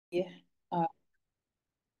uh,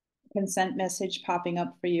 consent message popping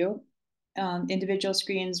up for you. Individual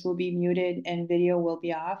screens will be muted and video will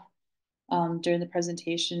be off during the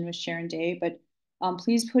presentation with Sharon Day. But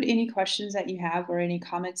please put any questions that you have or any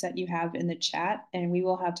comments that you have in the chat, and we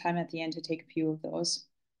will have time at the end to take a few of those.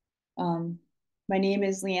 My name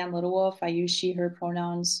is Leanne Littlewolf. I use she, her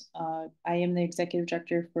pronouns. I am the executive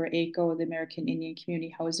director for ACO, the American Indian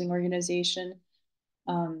Community Housing Organization.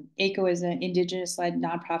 ACO is an Indigenous-led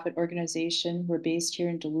nonprofit organization. We're based here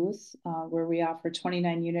in Duluth, where we offer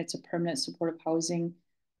 29 units of permanent supportive housing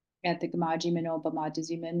at the Gamaji-Mino-ba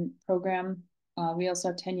Mandamin program. We also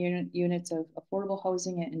have 10 units of affordable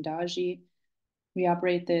housing at Ndaji. We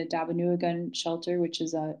operate the Dabanuagun shelter, which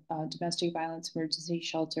is a domestic violence emergency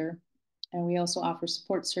shelter. And we also offer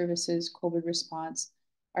support services, COVID response,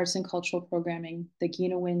 arts and cultural programming, the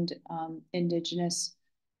Ginawind Indigenous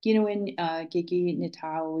Ginawin Gigi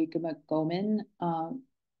Nitao Gomin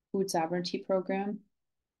food sovereignty program,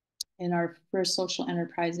 and our first social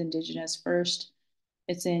enterprise, Indigenous First.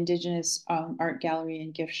 It's an Indigenous art gallery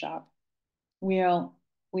and gift shop. We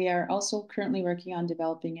are also currently working on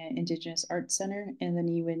developing an Indigenous Arts Center and the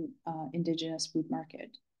Niwin Indigenous Food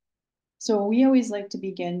Market. So we always like to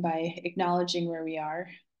begin by acknowledging where we are.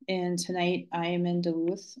 And tonight I am in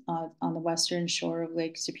Duluth on the western shore of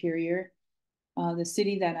Lake Superior. The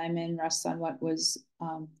city that I'm in rests on what is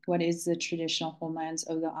the traditional homelands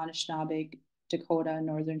of the Anishinaabe, Dakota,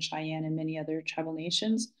 Northern Cheyenne, and many other tribal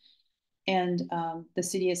nations. And the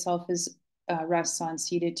city itself rests on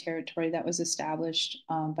ceded territory that was established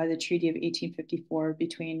by the Treaty of 1854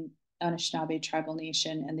 between Anishinaabe Tribal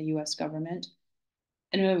Nation and the U.S. government.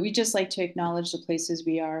 And we just like to acknowledge the places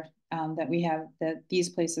we are, that these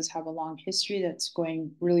places have a long history that's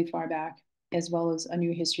going really far back, as well as a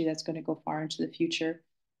new history that's going to go far into the future.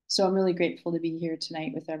 So I'm really grateful to be here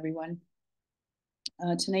tonight with everyone.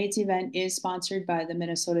 Tonight's event is sponsored by the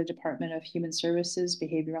Minnesota Department of Human Services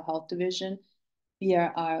Behavioral Health Division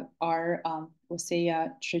via our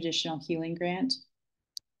Wasaya Traditional Healing Grant.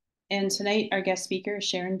 And tonight, our guest speaker is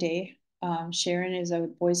Sharon Day. Sharon is a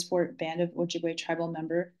Bois Forte Band of Ojibwe tribal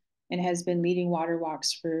member and has been leading water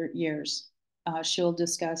walks for years. She'll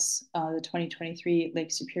discuss the 2023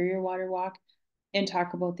 Lake Superior Water Walk and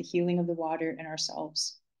talk about the healing of the water and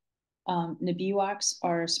ourselves. Nibi Walks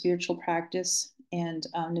are a spiritual practice, and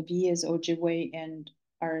Nibi is Ojibwe and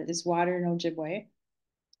is water in Ojibwe.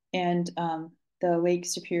 And the Lake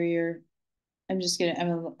Superior, I'm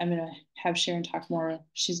gonna have Sharon talk more.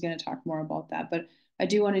 She's gonna talk more about that. But I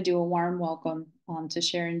do want to do a warm welcome to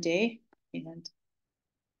Sharon Day. And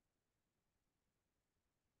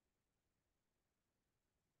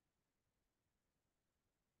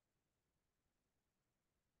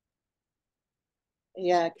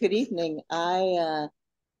yeah, good evening. I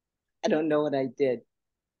don't know what I did,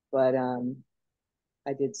 but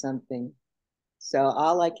I did something. So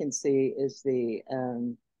all I can see is the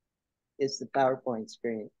PowerPoint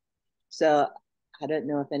screen. So I don't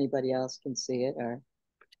know if anybody else can see it or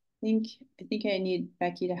I think I need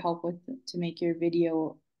Becky to help to make your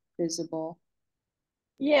video visible.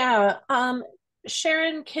 Yeah.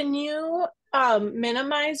 Sharon, can you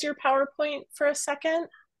minimize your PowerPoint for a second?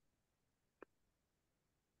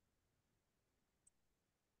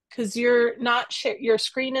 Because your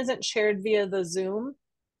screen isn't shared via the Zoom.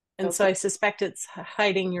 And okay. So I suspect it's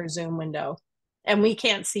hiding your Zoom window. And we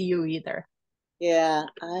can't see you either. Yeah,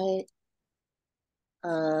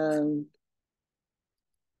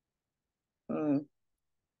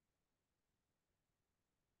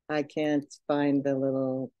 I can't find the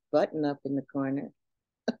little button up in the corner.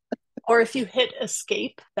 Or if you hit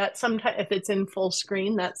escape, that sometimes, if it's in full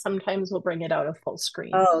screen, that sometimes will bring it out of full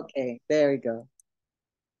screen. Oh, okay, there we go.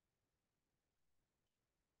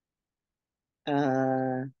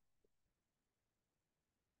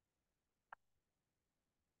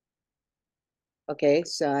 Okay,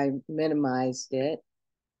 so I minimized it.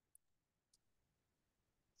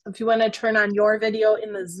 If you want to turn on your video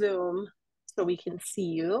in the Zoom so we can see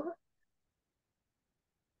you.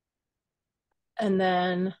 And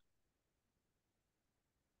then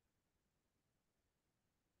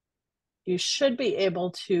you should be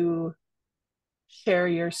able to share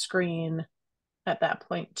your screen at that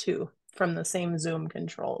point too, from the same Zoom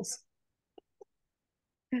controls.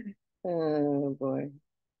 Oh boy.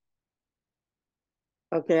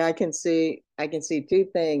 Okay, I can see two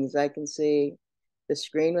things. I can see the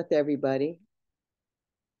screen with everybody.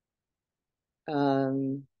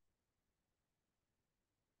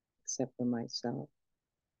 Except for myself.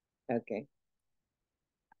 Okay.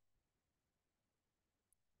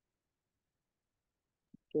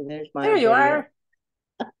 Okay, there's my There you video. are.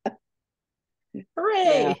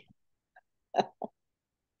 Hooray.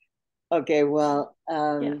 Okay, well,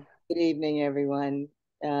 Yeah. good evening, everyone.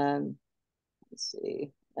 Let's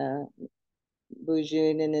see.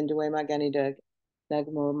 Bujun and Indue Maganidug,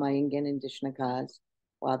 Nagmo Maingen and Dishnakaz,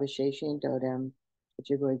 Wabashashi and Dodem,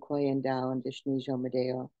 Ojibwe Koyan Dao and Dishnijo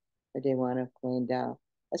Medeo, Adewana Koyan Dao.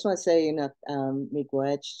 I just want to say,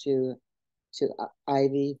 miigwech to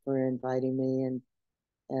Ivy for inviting me and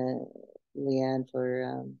Leanne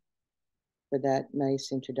for that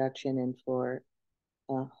nice introduction and for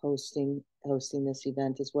hosting this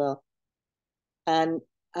event as well. And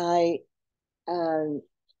I um,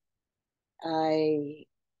 I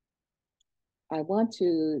I want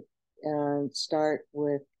to start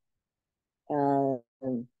with I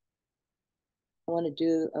want to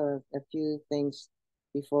do a few things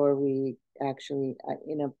before we actually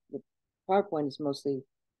the PowerPoint is mostly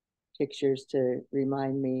pictures to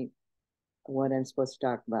remind me what I'm supposed to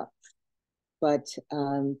talk about. But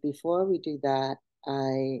before we do that,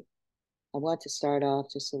 I want to start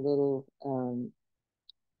off just a little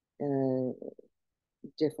uh,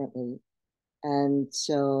 differently. And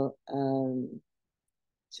so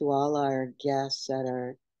to all our guests that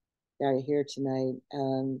are here tonight,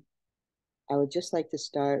 I would just like to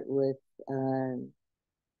start with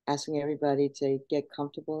asking everybody to get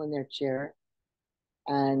comfortable in their chair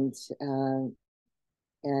and um,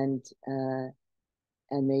 and uh,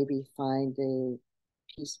 and maybe find a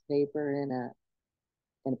piece of paper and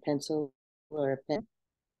a pencil or a pen.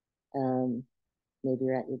 Um, maybe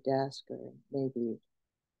you're at your desk or maybe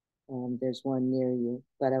there's one near you.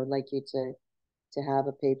 But I would like you to have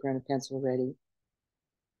a paper and a pencil ready.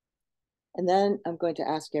 And then I'm going to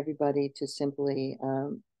ask everybody to simply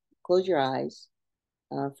close your eyes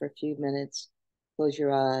for a few minutes. Close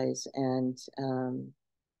your eyes and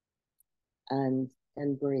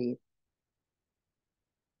and breathe.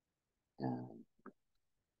 Um,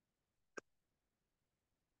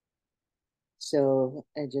 so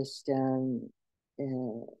I just uh,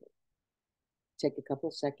 take a couple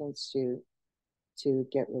of seconds to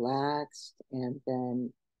get relaxed, and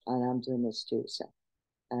I'm doing this too. So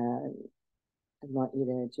I want you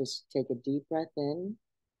to just take a deep breath in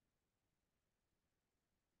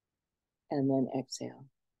and then exhale.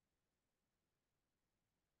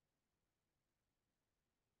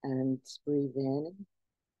 And breathe in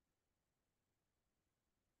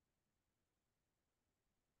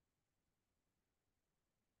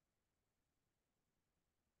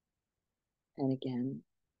and again,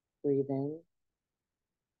 breathe in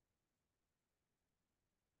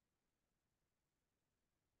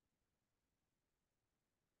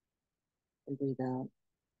and breathe out.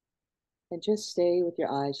 And just stay with your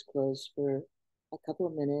eyes closed for a couple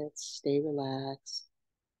of minutes. Stay relaxed.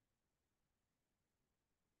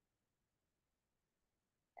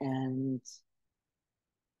 And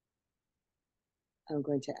I'm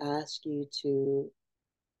going to ask you to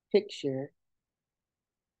picture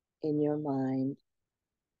in your mind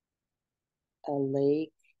a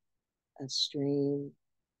lake, a stream,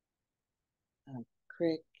 a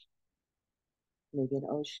creek, maybe an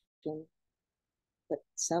ocean, but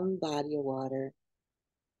some body of water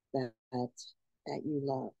that you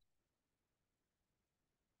love.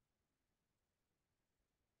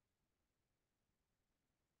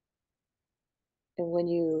 And when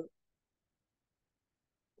you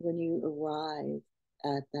arrive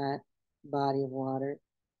at that body of water,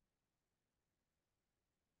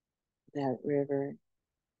 that river,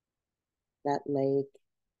 that lake,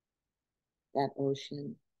 that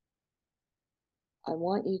ocean, I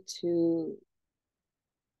want you to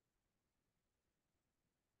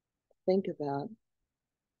think about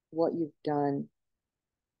what you've done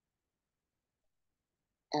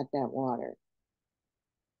at that water.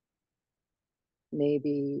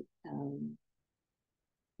 Maybe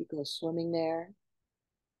you go swimming there,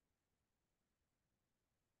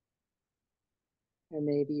 or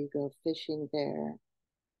maybe you go fishing there,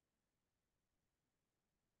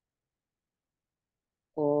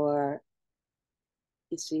 or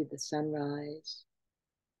you see the sunrise,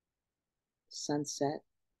 sunset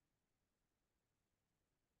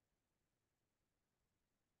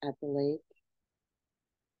at the lake,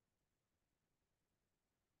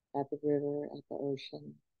 at the river, at the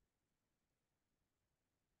ocean.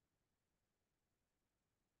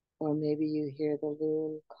 Or maybe you hear the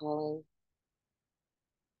loon calling,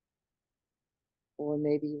 or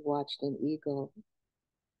maybe you watched an eagle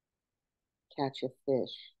catch a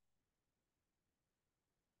fish.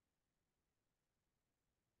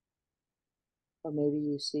 Or maybe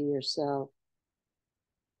you see yourself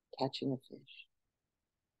catching a fish.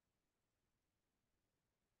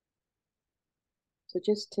 So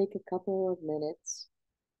just take a couple of minutes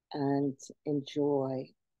and enjoy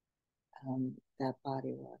that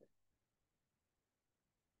body of water.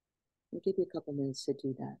 I'll give you a couple minutes to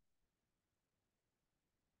do that.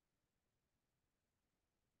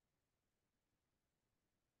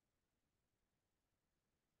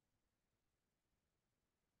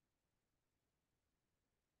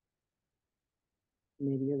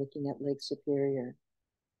 Maybe you're looking at Lake Superior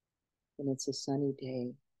and it's a sunny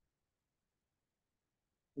day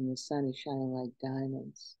and the sun is shining like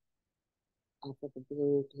diamonds off of the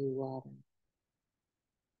blue, blue water.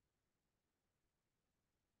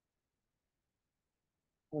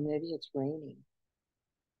 Or maybe it's raining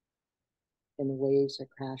and the waves are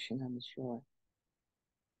crashing on the shore.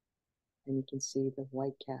 And you can see the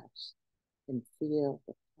white caps and feel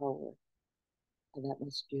the power of that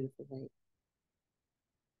most beautiful lake.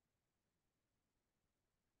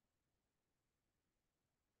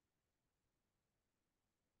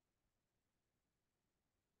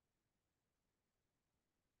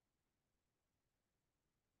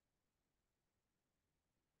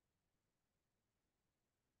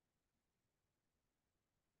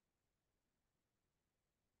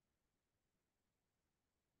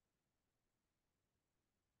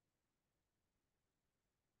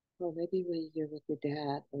 Or maybe you're with your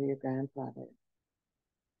dad or your grandfather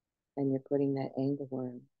and you're putting that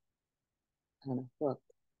anglerworm on a hook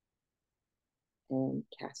and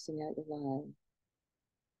casting out your line.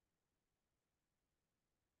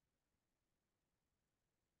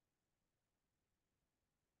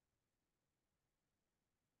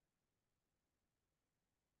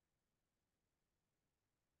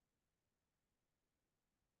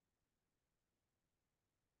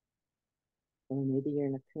 Or maybe you're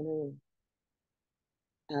in a canoe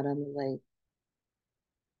out on the lake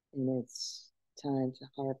and it's time to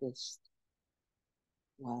harvest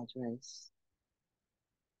wild rice.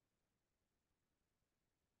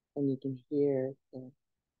 And you can hear the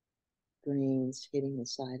grains hitting the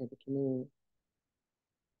side of the canoe.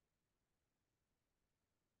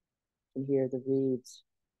 You can hear the reeds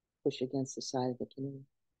push against the side of the canoe.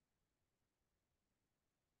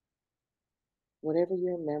 Whatever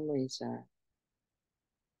your memories are,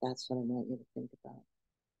 that's what I want you to think about.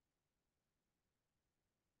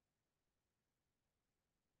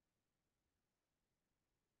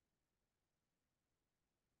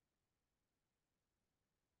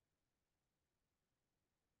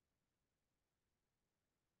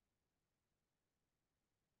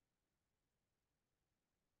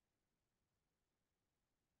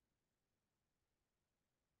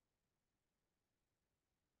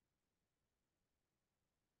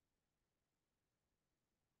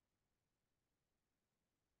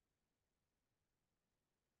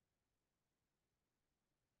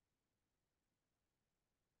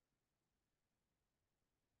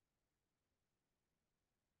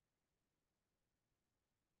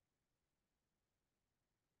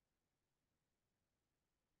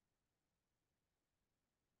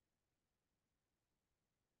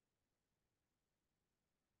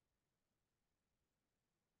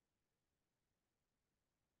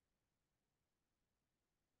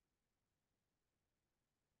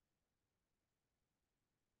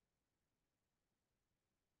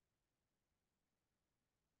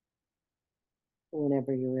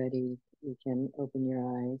 Whenever you're ready, you can open your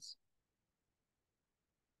eyes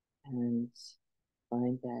and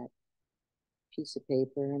find that piece of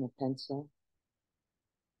paper and a pencil,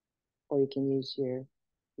 or you can use your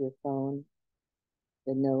phone,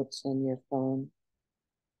 the notes on your phone.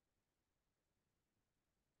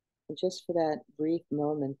 And just for that brief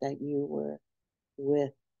moment that you were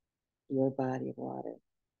with your body of water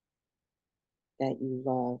that you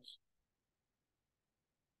love,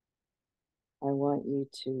 I want you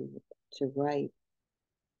to write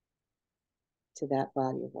to that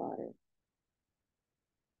body of water.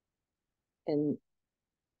 And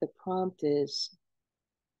the prompt is,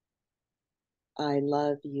 I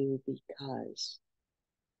love you because.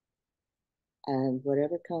 And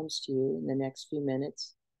whatever comes to you in the next few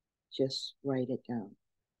minutes, just write it down.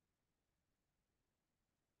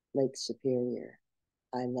 Lake Superior,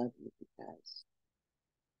 I love you because.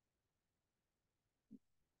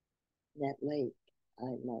 That lake, I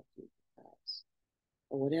love you because.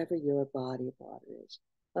 Or whatever your body of water is.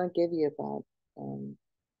 I'll give you about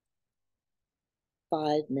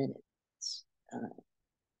 5 minutes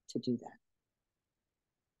to do that.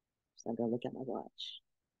 So I'm going to look at my watch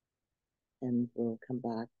and we'll come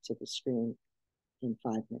back to the screen in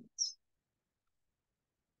 5 minutes.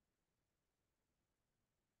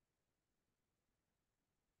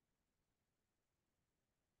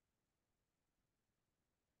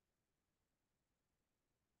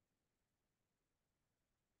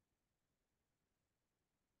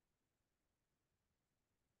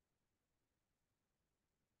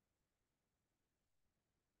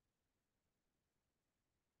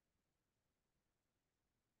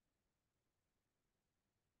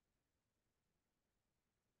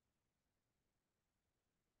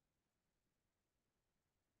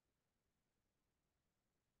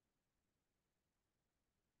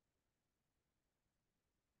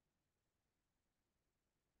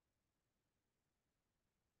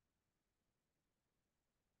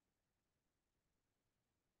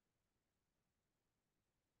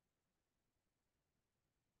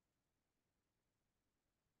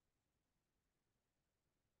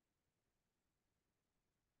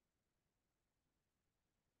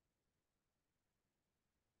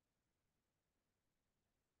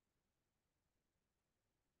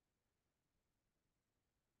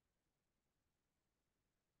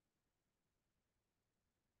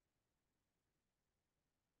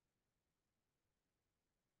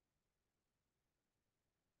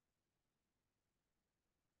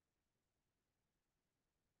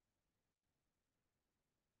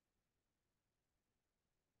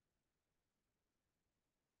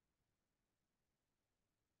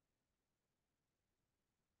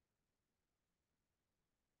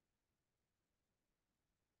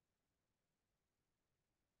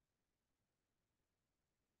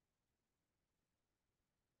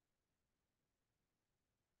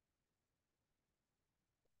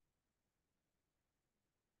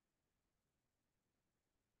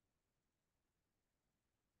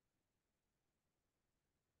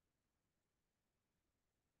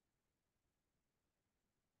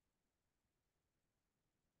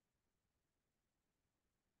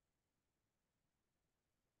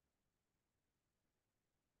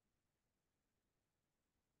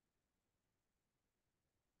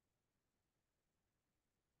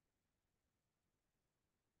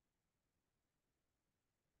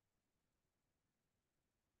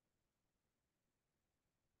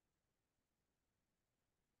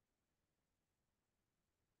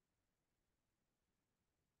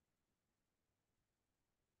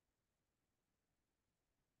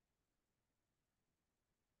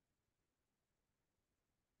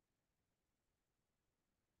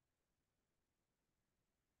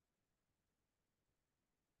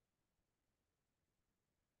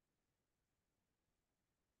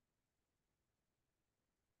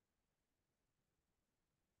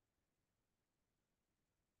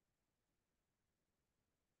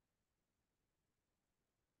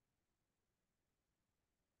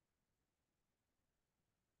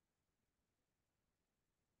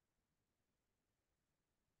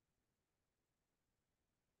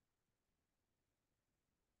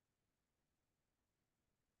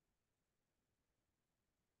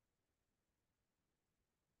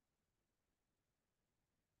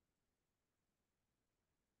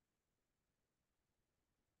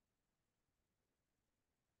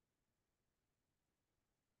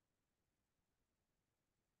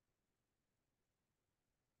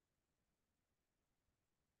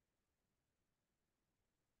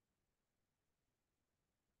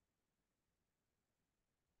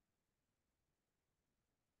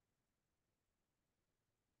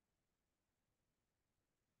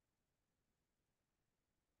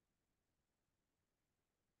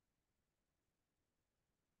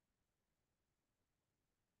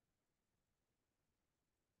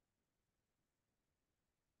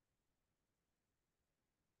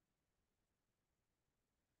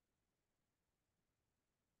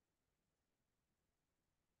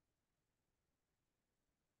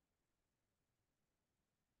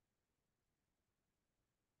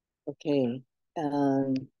 Okay.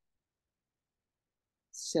 Um,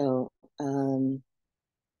 so I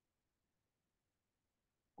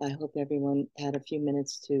hope everyone had a few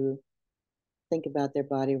minutes to think about their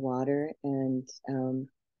body water and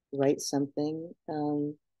write something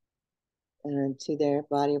to their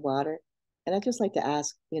body of water. And I'd just like to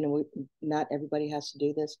ask, not everybody has to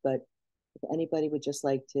do this, but if anybody would just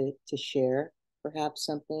like to share perhaps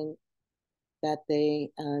something that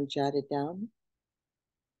they jotted down.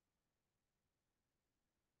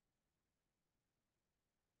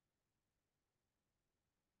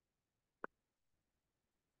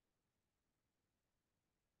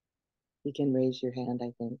 You can raise your hand,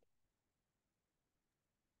 I think.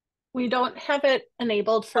 We don't have it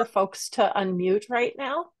enabled for folks to unmute right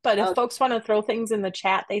now, but if Oh, folks want to throw things in the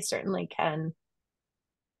chat, they certainly can.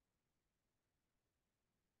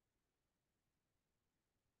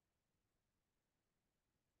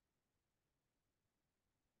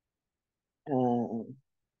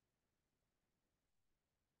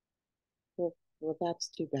 well, well, that's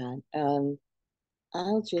too bad.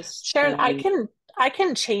 I'll just, Sharon, I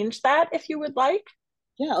can change that if you would like.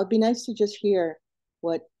 yeah, it'd be nice to just hear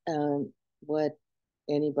what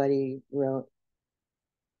anybody wrote.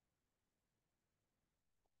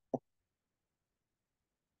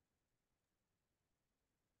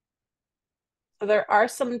 So there are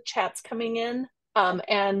some chats coming in,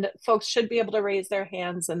 and folks should be able to raise their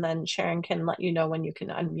hands, and then Sharon can let you know when you can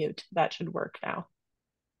unmute. That should work now.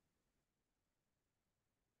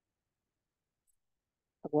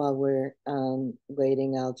 While we're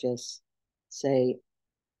waiting, I'll just say,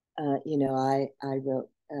 I wrote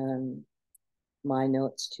my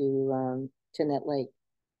notes to Net Lake,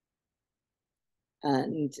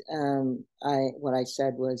 and what I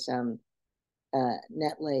said was,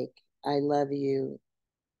 Net Lake, I love you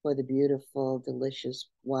for the beautiful, delicious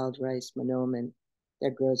wild rice manoomin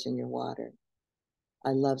that grows in your water.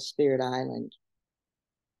 I love Spirit Island.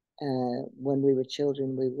 When we were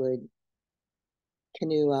children, we would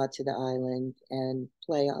canoe out to the island and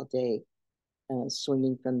play all day,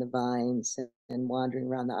 swinging from the vines and wandering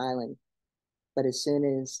around the island. But as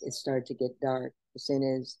soon as it started to get dark, as soon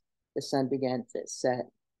as the sun began to set,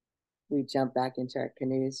 we jumped back into our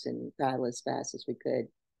canoes and paddled as fast as we could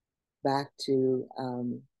back to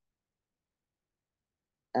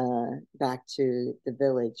the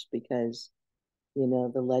village, because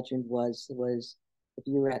the legend was if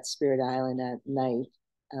you were at Spirit Island at night,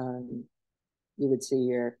 you would see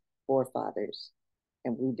your forefathers,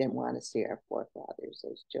 and we didn't want to see our forefathers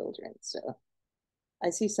as children. So I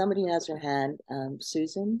see somebody has her hand.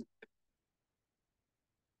 Susan.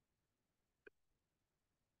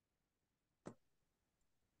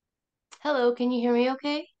 Hello, can you hear me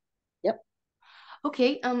okay? Yep.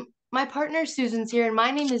 Okay, my partner Susan's here and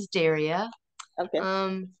my name is Daria.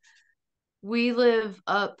 Okay. We live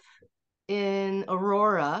up in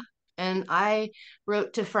Aurora and I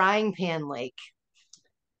wrote to Frying Pan Lake.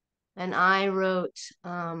 And I wrote,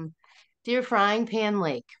 Dear Frying Pan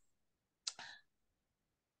Lake,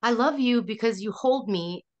 I love you because you hold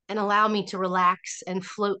me and allow me to relax and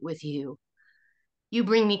float with you. You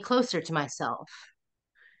bring me closer to myself.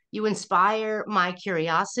 You inspire my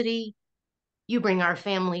curiosity. You bring our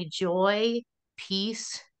family joy,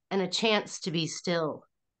 peace, and a chance to be still.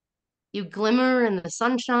 You glimmer in the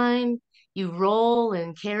sunshine. You roll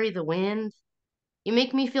and carry the wind. You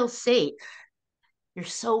make me feel safe. You're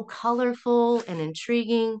so colorful and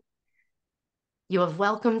intriguing. You have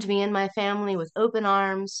welcomed me and my family with open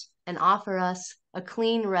arms and offer us a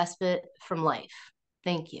clean respite from life.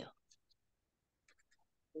 Thank you.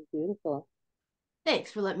 Beautiful.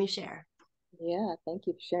 Thanks for letting me share. Yeah, thank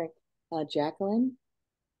you for sharing. Jacqueline.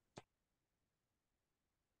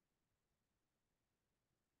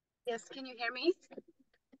 Yes, can you hear me?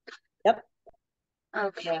 Yep.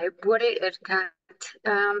 Okay,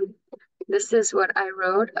 this is what I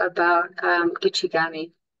wrote about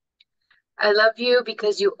Gichigami. I love you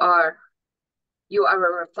because you are. You are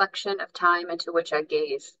a reflection of time into which I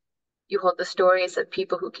gaze. You hold the stories of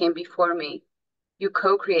people who came before me. You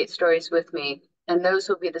co-create stories with me, and those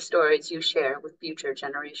will be the stories you share with future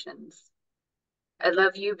generations. I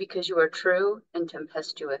love you because you are true and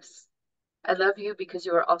tempestuous. I love you because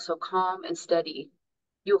you are also calm and steady.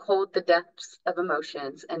 You hold the depths of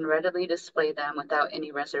emotions and readily display them without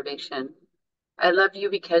any reservation. I love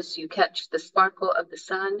you because you catch the sparkle of the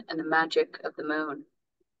sun and the magic of the moon.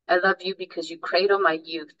 I love you because you cradle my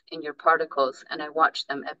youth in your particles and I watch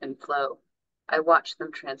them ebb and flow. I watch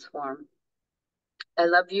them transform. I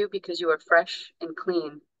love you because you are fresh and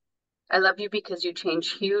clean. I love you because you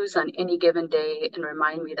change hues on any given day and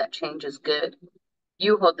remind me that change is good.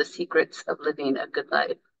 You hold the secrets of living a good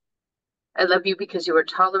life. I love you because you are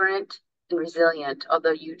tolerant and resilient,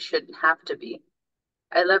 although you shouldn't have to be.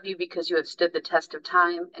 I love you because you have stood the test of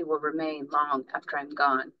time and will remain long after I'm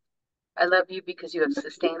gone. I love you because you have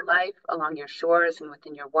sustained life along your shores and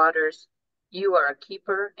within your waters. You are a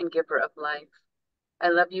keeper and giver of life. I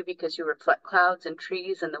love you because you reflect clouds and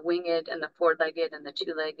trees and the winged and the four-legged and the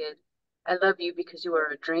two-legged. I love you because you are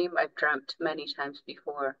a dream I've dreamt many times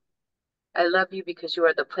before. I love you because you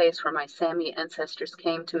are the place where my Sami ancestors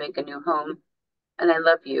came to make a new home. And I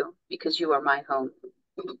love you because you are my home.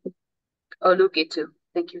 Olugitu,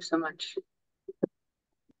 thank you so much.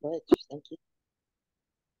 Thank you.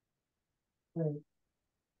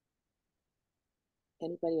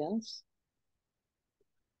 Anybody else?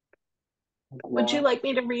 Would you like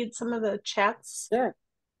me to read some of the chats? Sure.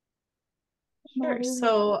 Sure.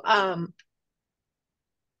 So,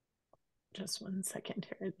 just one second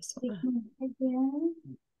here. This one.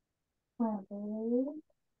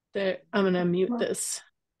 There, I'm gonna mute this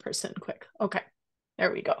person quick. Okay,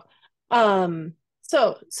 there we go.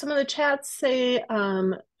 So some of the chats say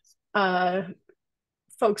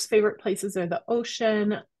folks' favorite places are the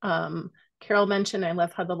ocean. Carol mentioned, I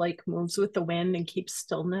love how the lake moves with the wind and keeps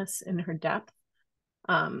stillness in her depth.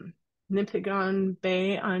 Nipigon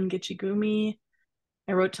Bay on Gitchigumi.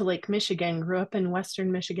 I wrote to Lake Michigan, grew up in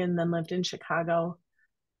Western Michigan, then lived in Chicago.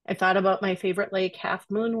 I thought about my favorite lake, Half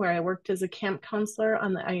Moon, where I worked as a camp counselor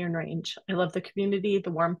on the Iron Range. I love the community, the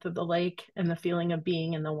warmth of the lake, and the feeling of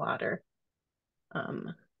being in the water.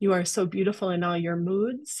 You are so beautiful in all your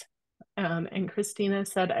moods. And Christina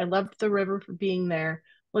said, I loved the river for being there,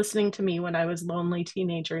 listening to me when I was a lonely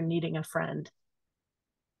teenager needing a friend.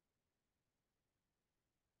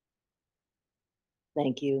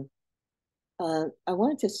 Thank you. I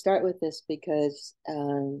wanted to start with this because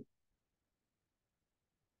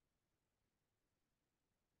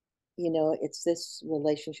you know, it's this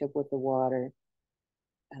relationship with the water,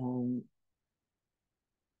 and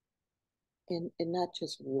not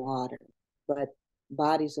just water, but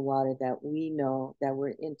bodies of water that we know, that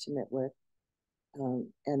we're intimate with,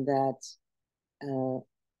 and that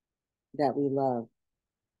we love.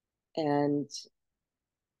 And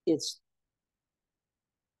it's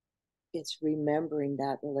remembering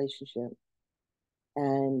that relationship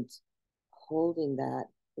and holding that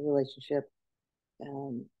relationship,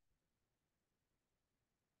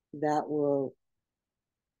 that will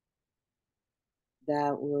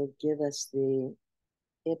give us the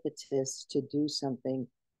impetus to do something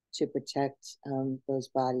to protect those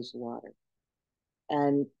bodies of water.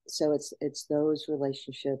 And so it's those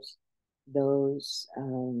relationships, those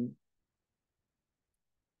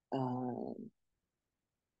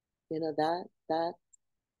you know,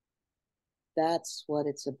 that's what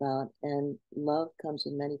it's about. And love comes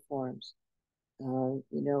in many forms. You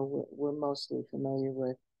know, we're mostly familiar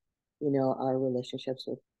with, you know, our relationships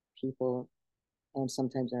with people, and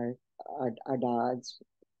sometimes our dogs,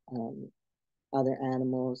 other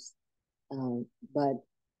animals, but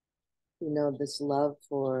you know, this love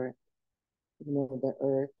for, you know, the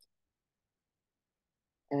earth,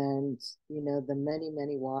 and you know, the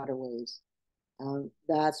many waterways.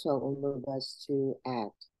 That's what will move us to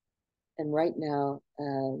act. And right now,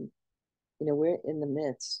 you know, we're in the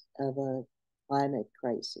midst of a climate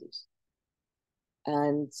crisis,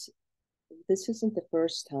 and this isn't the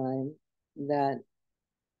first time that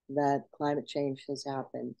climate change has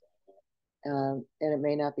happened, and it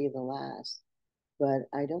may not be the last. But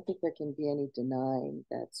I don't think there can be any denying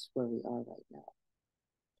that's where we are right now.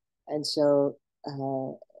 And so,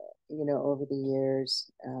 you know, over the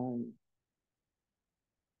years,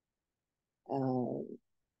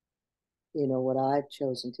 you know, what I've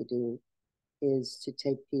chosen to do is to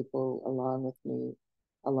take people along with me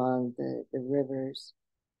along the rivers,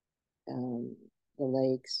 the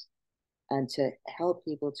lakes, and to help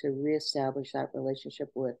people to reestablish that relationship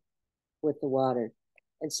with the water.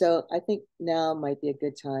 And so I think now might be a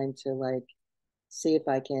good time to like see if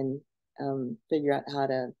I can figure out how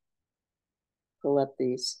to pull up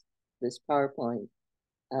this PowerPoint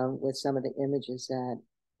with some of the images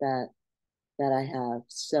that I have.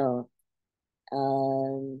 So,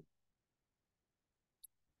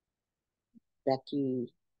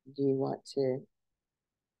 Becky, do you want to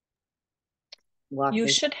walk You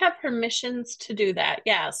me? should have permissions to do that.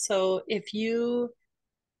 Yeah. So if you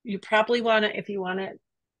probably want to, if you want it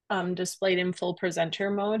displayed in full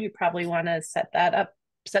presenter mode, you probably want to set that up,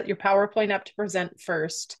 set your PowerPoint up to present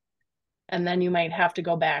first. And then you might have to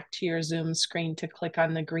go back to your Zoom screen to click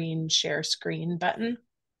on the green share screen button.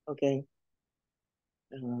 Okay.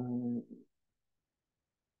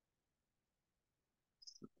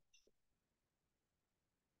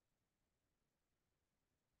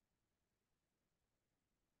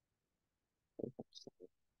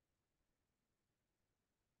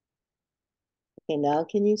 Okay, now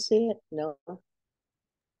can you see it? No.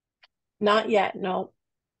 Not yet, no.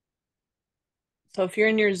 So if you're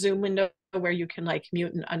in your Zoom window where you can like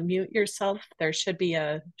mute and unmute yourself, there should be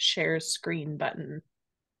a share screen button.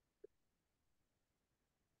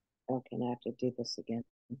 Okay, now I have to do this again.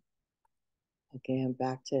 Okay, I'm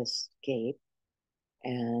back to escape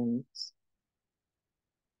and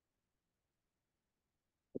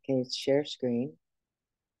okay, it's share screen.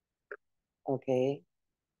 Okay.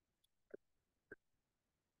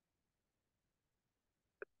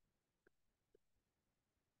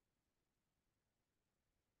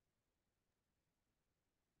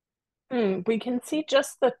 We can see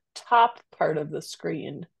just the top part of the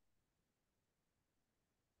screen.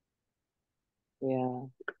 Yeah.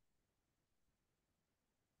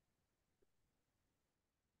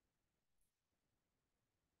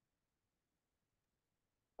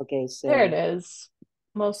 Okay, so There it is,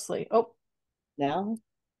 mostly. Oh, now?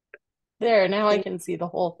 there, now I can see the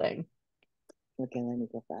whole thing. Okay, let me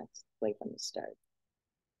go back, play from the start.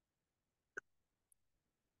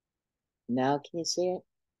 Now can you see it?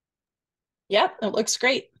 Yep, it looks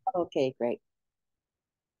great. Okay, great.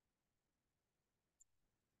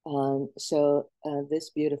 So this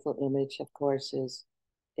beautiful image, of course, is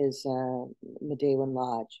Mandamin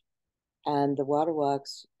Lodge, and the water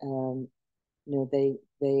walks. They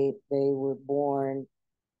were born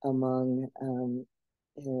among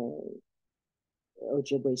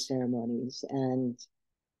Ojibwe ceremonies, and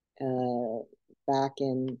back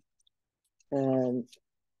in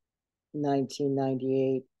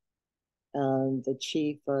 1998, the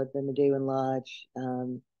chief of the Mandamin Lodge,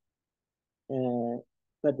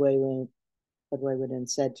 Budway and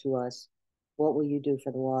said to us, "What will you do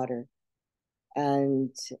for the water?"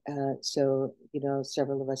 And so,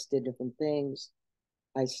 several of us did different things.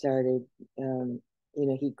 I started,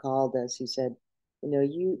 he called us. He said,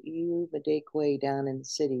 you Madekwe down in the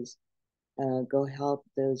cities, go help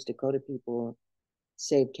those Dakota people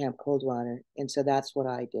save Camp Coldwater. And so that's what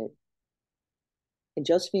I did. And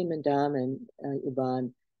Josephine-ba Mandamin,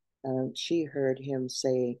 Yvonne, she heard him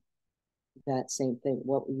say that same thing.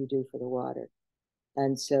 What will you do for the water?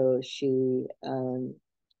 And so she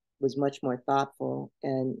was much more thoughtful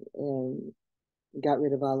and got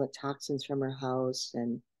rid of all the toxins from her house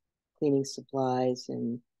and cleaning supplies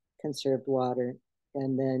and conserved water.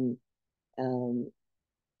 And then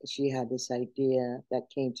she had this idea that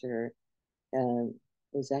came to her. It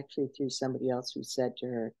was actually through somebody else who said to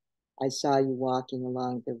her, "I saw you walking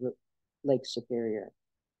along the Lake Superior,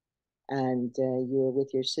 and you were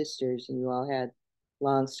with your sisters, and you all had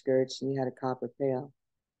long skirts, and you had a copper pail."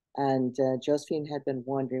 And Josephine had been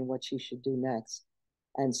wondering what she should do next,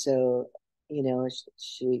 and so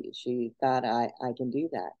she thought, I can do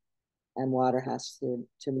that, and water has to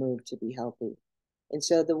move to be healthy. And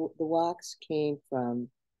so the walks came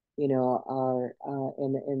from, our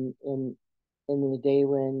in the day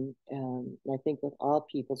when I think with all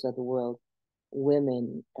peoples of the world,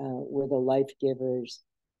 women were the life givers.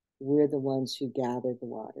 We're the ones who gathered the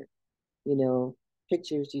water.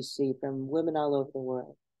 Pictures you see from women all over the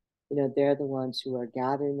world. They're the ones who are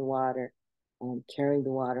gathering the water, carrying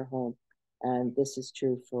the water home, and this is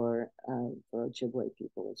true for Ojibwe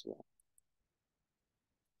people as well.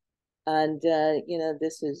 And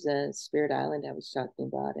this is Spirit Island I was talking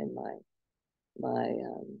about in my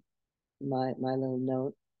little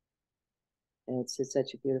note. And it's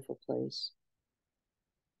such a beautiful place.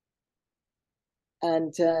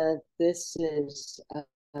 And this is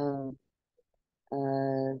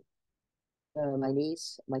my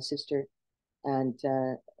niece, my sister, and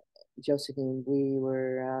Josephine. We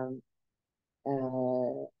were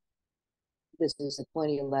this is a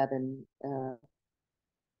 2011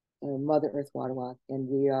 Mother Earth Water Walk, and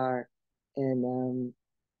we are in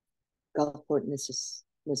Gulfport,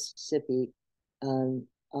 Mississippi, on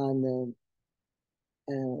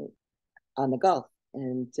the Gulf,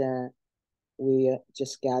 and we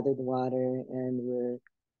just gathered the water, and we're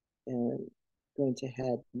going to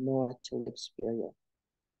head north to Lake Superior.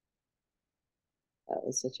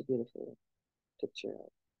 It's such a beautiful picture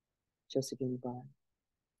of Josephine-ba.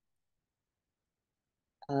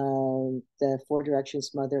 The Four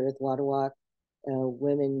Directions Mother Earth Water Walk,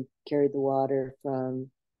 women carried the water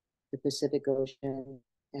from the Pacific Ocean.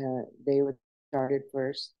 They were started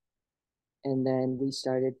first, and then we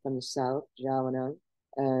started from the south, Jawanang,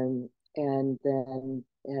 and then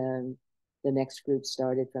the next group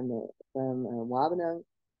started from Wabanang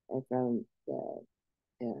and from the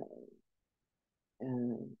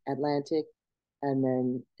Atlantic, and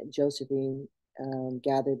then Josephine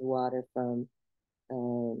gathered the water from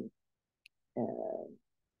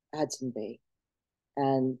Hudson Bay.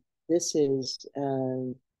 And this is,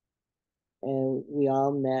 and we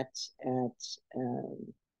all met at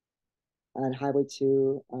on Highway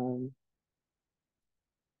 2,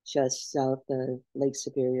 just south of Lake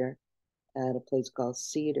Superior, at a place called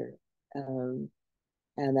Cedar. And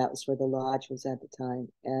that was where the lodge was at the time.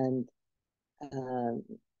 And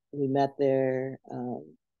we met there,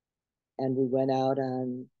 and we went out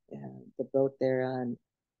on the boat there on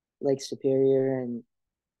Lake Superior, and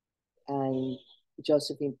we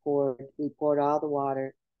poured all the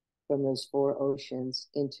water from those 4 oceans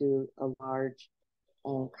into a large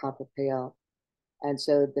copper pail. And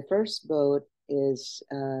so the first boat is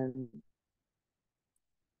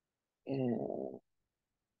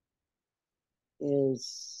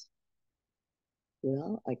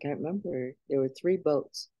well, I can't remember. There were 3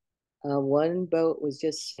 boats. One boat was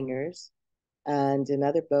just singers, and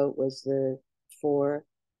another boat was the 4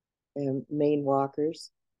 main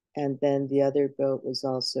walkers, and then the other boat was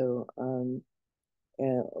also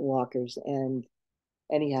walkers. And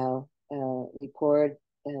anyhow, we poured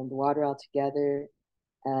the water all together,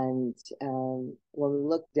 and when we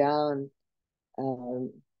looked down,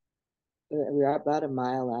 we were about a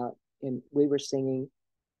mile out, and we were singing,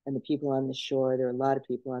 and the people on the shore, there were a lot of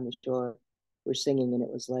people on the shore, were singing, and it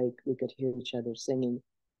was like we could hear each other singing.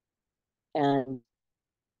 And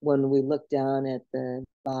when we looked down at the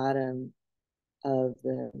bottom of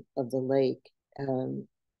the lake,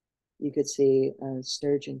 you could see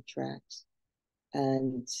sturgeon tracks.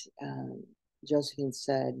 And Josephine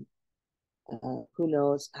said, who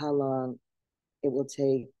knows how long it will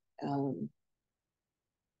take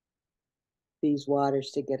these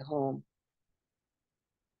waters to get home.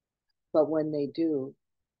 But when they do,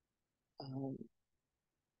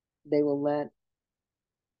 they will let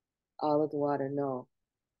all of the water know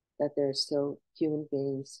that there are still human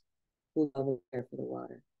beings who love and care for the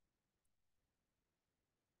water.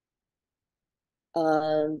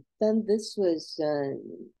 Then this was,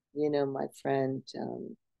 my friend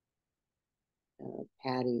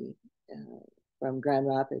Patty from Grand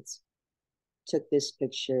Rapids took this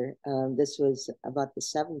picture. This was about the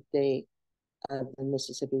 7th day of the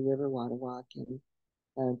Mississippi River Water Walk in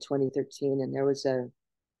 2013, and there was a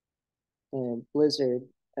blizzard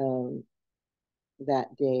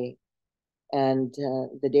that day. And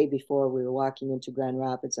the day before, we were walking into Grand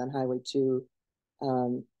Rapids on Highway 2,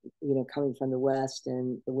 coming from the west,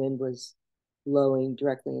 and the wind was blowing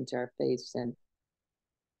directly into our face. And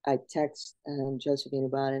I text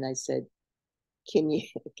Josephine-ba, and I said, can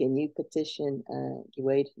you petition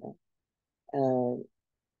Guaidna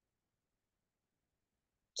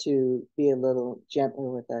to be a little gentler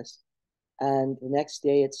with us? And the next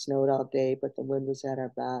day it snowed all day, but the wind was at our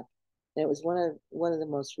back. And it was one of the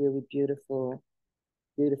most really beautiful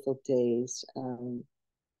days of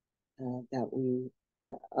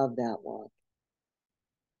that walk.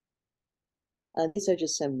 These are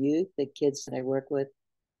just some youth, the kids that I work with.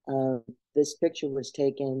 This picture was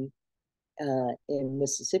taken in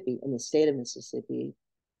Mississippi, in the state of Mississippi,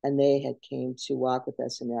 and they had came to walk with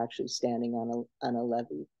us, and they're actually standing on a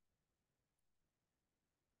levee.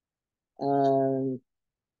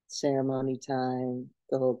 Ceremony time,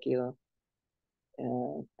 Cahokia,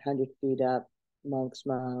 100 feet up, Monk's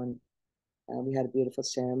Mound. We had a beautiful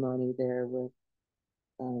ceremony there with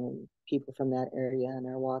people from that area and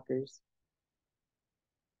our walkers.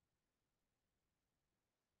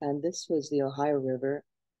 And this was the Ohio River.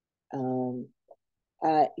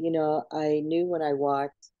 I knew when I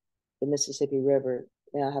walked the Mississippi River,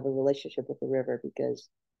 I have a relationship with the river because,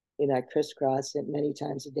 I crisscross it many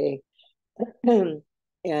times a day.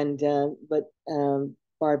 But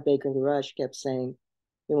Barb Baker LaRush kept saying,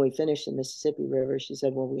 when we finished the Mississippi River, she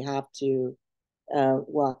said, well, we have to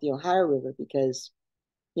walk the Ohio River because,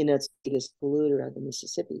 it's the biggest polluter of the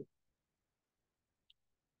Mississippi.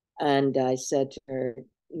 And I said to her,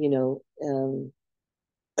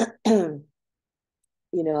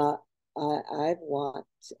 I've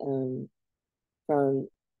walked from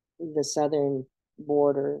the southern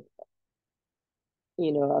border,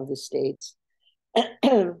 of the states,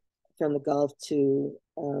 from the Gulf to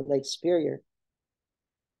Lake Superior.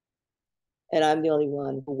 And I'm the only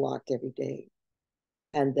one who walked every day.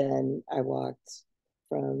 And then I walked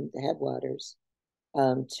from the headwaters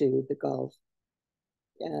to the Gulf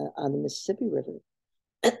on the Mississippi River.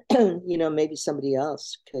 Maybe somebody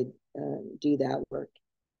else could do that work.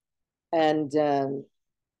 And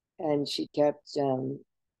she kept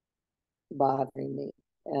bothering me.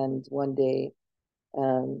 And one day,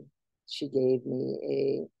 she gave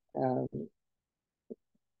me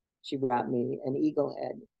she brought me an eagle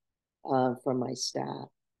head from my staff.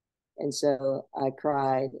 And so I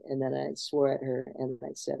cried, and then I swore at her, and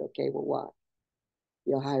I said, okay, we'll walk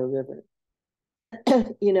the Ohio River.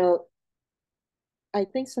 You know, I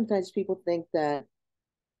think sometimes people think that,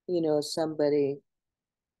 somebody,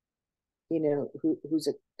 who's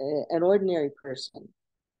an ordinary person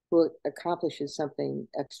who accomplishes something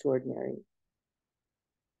extraordinary,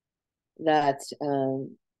 that,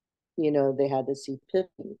 they had this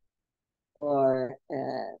epiphany or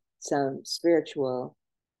some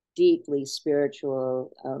deeply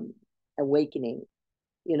spiritual awakening,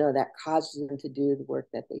 that causes them to do the work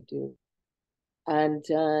that they do. And,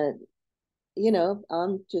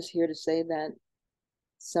 I'm just here to say that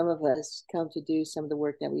some of us come to do some of the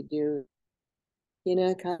work that we do,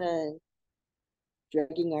 kind of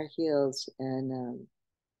dragging our heels and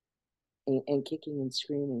kicking and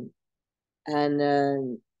screaming.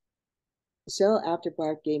 And so after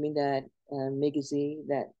Barb gave me that Migazi,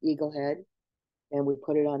 that eagle head, and we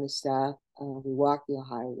put it on the staff, we walked the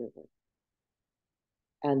Ohio River.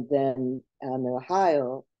 And then on the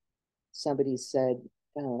Ohio, somebody said,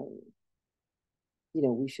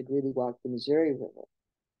 we should really walk the Missouri River.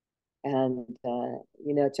 And,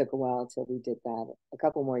 it took a while till we did that, a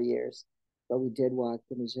couple more years, but we did walk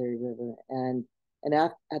the Missouri River. And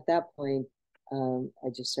at that point, I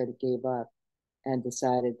just sort of gave up and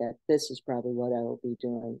decided that this is probably what I will be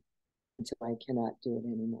doing until I cannot do it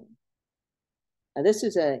anymore. Now, this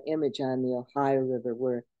is an image on the Ohio River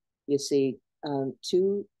where you see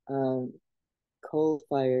two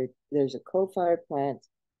there's a coal-fired plant.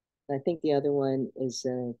 I think the other one is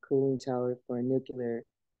a cooling tower for a nuclear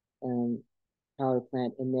power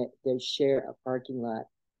plant, and that they share a parking lot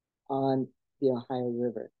on the Ohio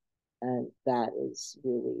River. And that is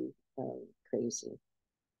really crazy.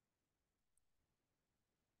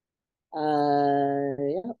 Yeah,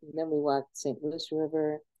 and then we walked St. Louis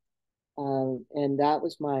River, and that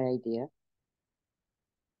was my idea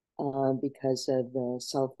because of the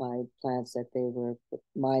sulfide plants that they were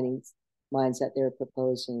mines that they were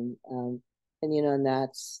proposing, and and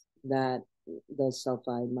those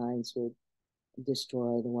sulfide mines would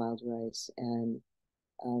destroy the wild rice, and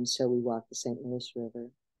so we walked the St. Louis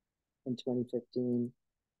River in 2015.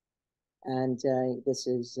 And this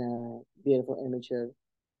is a beautiful image of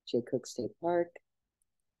Jay Cook State Park.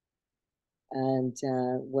 And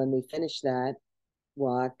when we finished that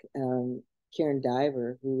walk, Karen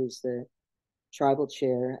Diver, who was the tribal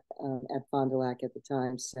chair at Fond du Lac at the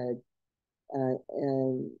time, said,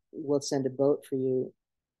 we'll send a boat for you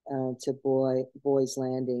to Bois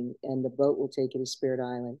Landing, and the boat will take you to Spirit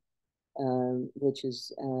Island, which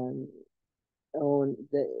is owned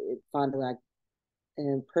Fond du Lac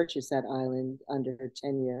and purchased that island under her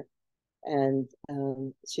tenure. And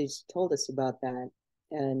she's told us about that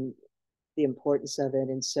and the importance of it.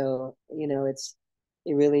 And so,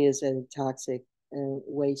 it really is a toxic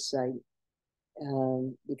waste site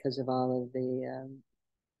because of all of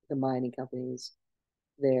the mining companies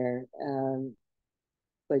there.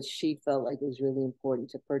 But she felt like it was really important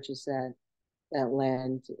to purchase that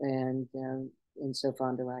land, and so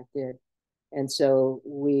Fond du Lac did. And so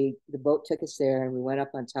the boat took us there, and we went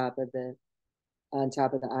up on top of the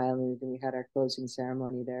island, and we had our closing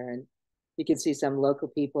ceremony there. And you can see some local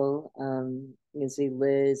people. You can see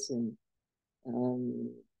Liz, and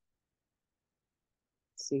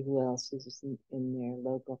see who else is in there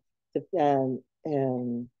local.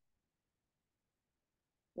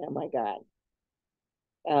 Oh my God.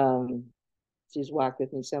 She's walked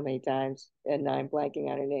with me so many times, and now I'm blanking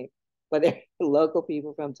on her name. But they're local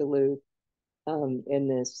people from Duluth in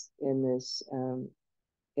this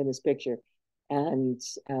picture. And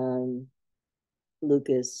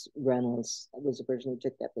Lucas Reynolds was the person who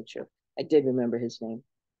took that picture. I did remember his name.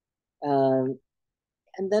 And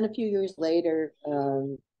then a few years later,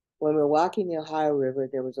 when we were walking the Ohio River,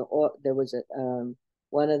 there was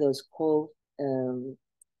one of those coal in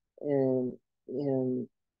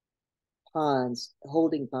ponds,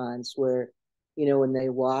 holding ponds, where when they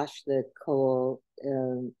wash the coal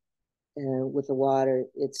with the water,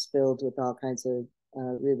 it's filled with all kinds of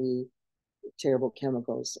really terrible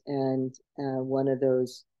chemicals. And one of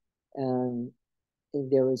those,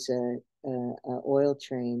 there was a oil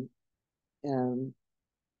train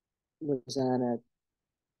was on a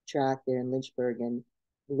track there in Lynchburg and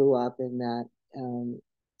blew up, and that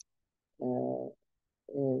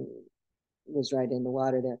was right in the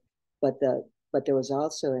water there. But there was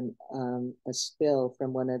also a spill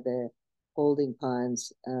from one of the holding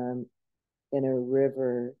ponds in a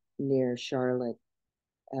river near Charlotte,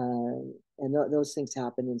 and those things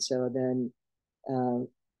happened. And so then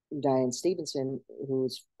Diane Stevenson,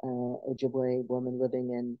 who's a Ojibwe woman living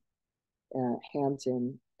in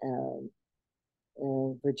Hampton,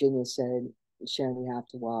 Virginia said, Sharon, we have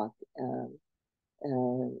to walk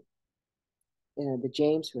the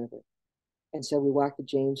James River. And so we walked the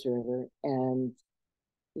James River. And,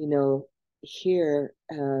 here,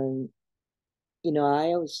 I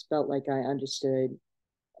always felt like I understood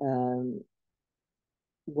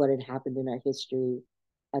what had happened in our history.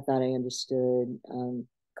 I thought I understood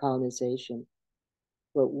colonization.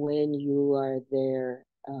 But when you are there,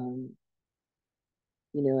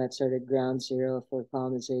 at sort of ground zero for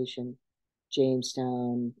colonization,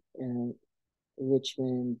 Jamestown,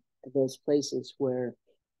 Richmond, those places where,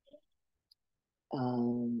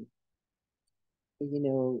 um, you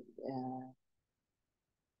know,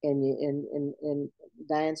 and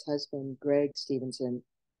Diane's husband, Greg Stevenson,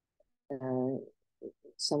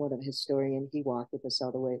 somewhat of a historian, he walked with us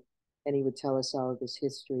all the way, and he would tell us all of this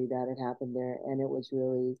history that had happened there, and it was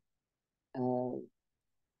really,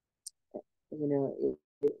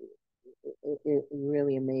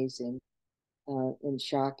 really amazing and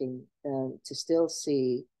shocking to still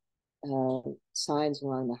see signs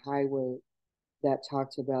along the highway that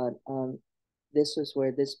talked about this was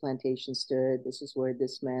where this plantation stood, this is where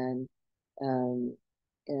this man, um,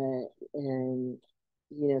 and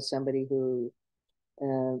somebody who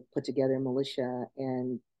put together a militia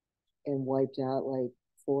and wiped out like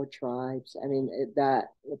 4 tribes. I mean, that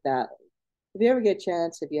if you ever get a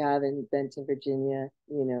chance, if you haven't been to Virginia,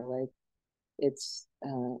 like it's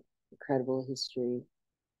incredible history.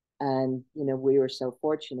 And we were so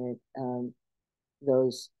fortunate,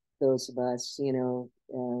 those of us,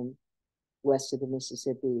 west of the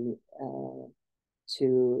Mississippi,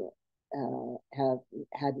 to have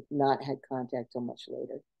had not had contact till much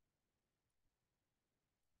later.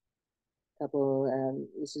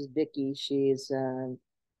 This is Vicky. She's there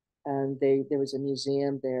was a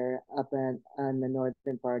museum there up on the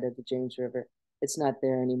northern part of the James River. It's not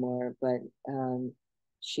there anymore, but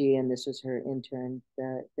she and this was her intern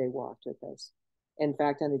that they walked with us. In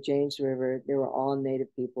fact, on the James River, they were all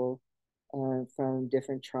native people from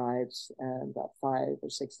different tribes, about 5 or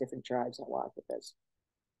 6 different tribes that walked with us.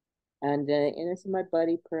 And it's my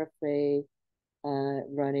buddy Perfect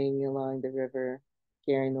running along the river,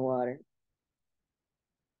 carrying the water.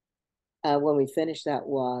 When we finished that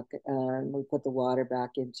walk, we put the water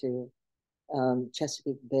back into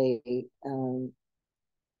Chesapeake Bay, and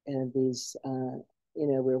these, we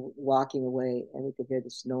were walking away, and we could hear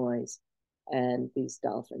this noise, and these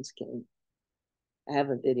dolphins came. I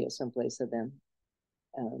have a video someplace of them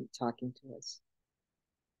talking to us.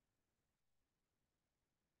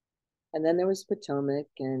 And then there was Potomac,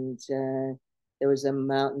 and there was a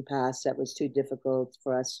mountain pass that was too difficult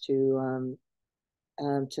for us to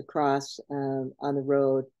cross on the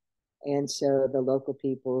road. And so the local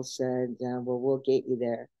people said, well, we'll get you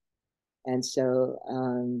there. And so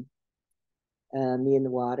me and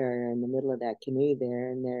the water are in the middle of that canoe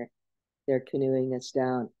there, and they're canoeing us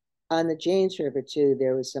down. On the James River too,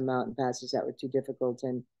 there was some mountain passes that were too difficult,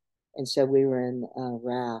 and so we were in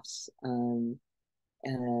rafts going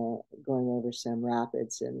over some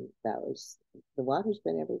rapids, and the water's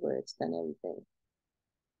been everywhere. It's done everything.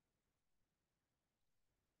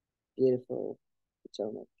 Beautiful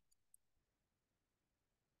Potomac.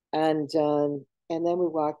 And then we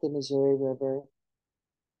walked the Missouri River.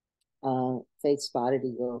 Faith Spotted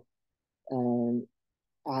Eagle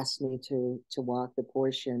asked me to walk the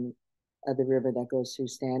portion of the river that goes through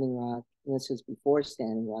Standing Rock. And this was before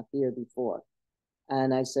Standing Rock, the year before.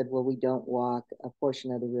 And I said, well, we don't walk a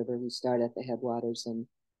portion of the river. We start at the headwaters, and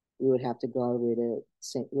we would have to go all the way to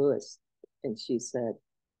St. Louis. And she said,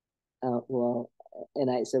 well,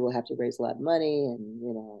 and I said, we'll have to raise a lot of money. And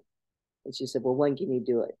she said, well, when can you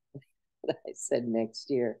do it? And I said,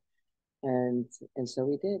 next year. And so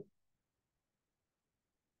we did.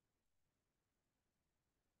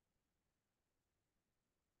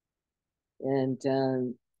 And,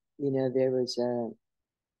 there was a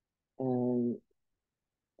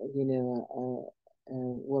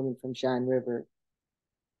woman from Shine River.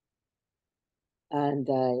 And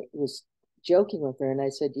I was joking with her, and I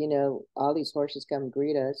said, all these horses come and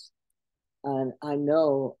greet us. And I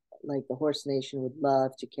know, like, the Horse Nation would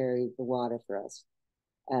love to carry the water for us.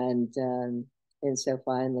 And so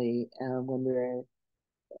finally, when we were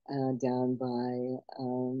down by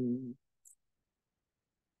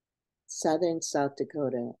southern South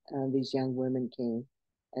Dakota, these young women came,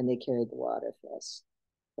 and they carried the water for us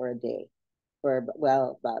for a day, for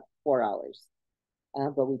about 4 hours.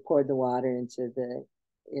 But we poured the water into the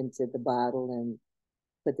bottle and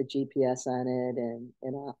put the GPS on it,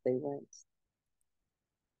 and off they went.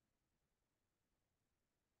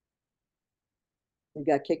 We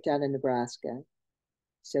got kicked out of Nebraska.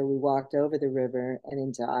 So we walked over the river and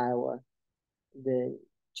into Iowa. The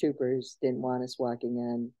troopers didn't want us walking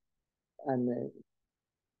in on the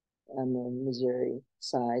Missouri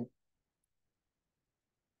side.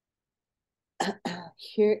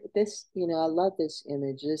 Here, this, I love this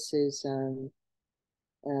image. This is um,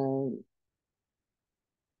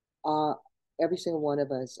 uh, every single one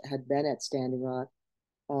of us had been at Standing Rock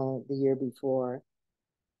the year before.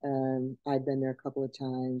 I'd been there a couple of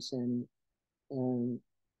times, and um,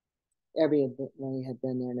 everybody had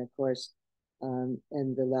been there. And of course, and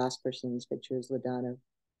the last person in this picture is LaDonna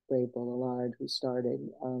Gray Bullard, who started,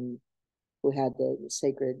 who had the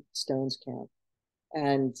Sacred Stones Camp.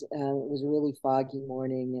 And it was a really foggy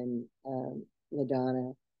morning, and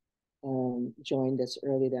LaDonna joined us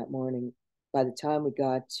early that morning. By the time we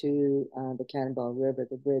got to the Cannonball River,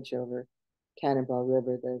 the bridge over Cannonball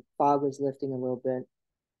River, the fog was lifting a little bit.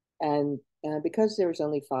 And because there was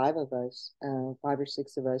only five of us, 5 or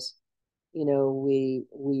 6 of us, we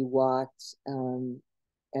walked and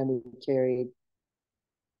we carried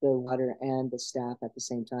the water and the staff at the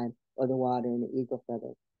same time, or the water and the eagle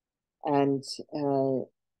feather. And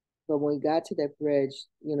but when we got to that bridge,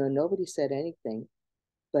 nobody said anything,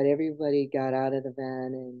 but everybody got out of the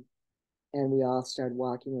van, and we all started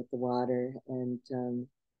walking with the water and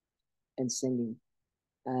singing.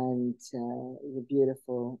 And it was a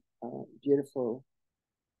beautiful, beautiful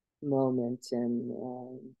moment. And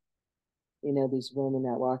these women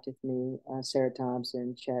that walked with me, Sarah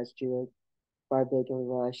Thompson, Chaz Jewett, Barb Baker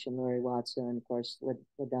Rush, and Lori Watson, and of course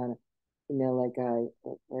LaDonna,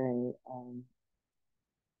 very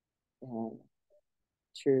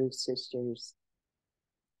true sisters.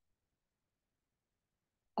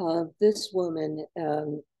 This woman,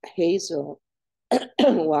 Hazel,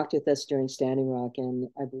 walked with us during Standing Rock, and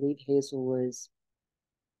I believe Hazel was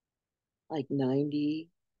like 90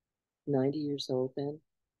 years old then.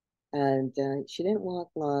 And she didn't walk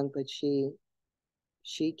long, but she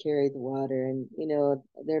carried the water. And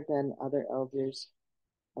there have been other elders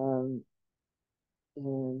um,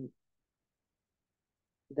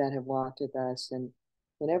 that have walked with us, and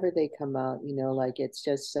whenever they come out, it's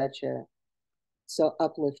just so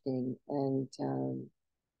uplifting. And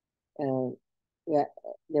yeah,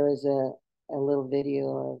 there was a little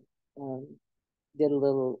video did a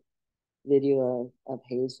little video of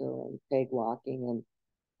Hazel and Peg walking, and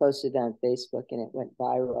posted on Facebook, and it went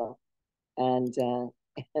viral. And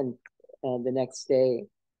and the next day,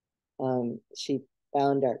 she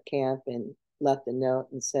found our camp and left a note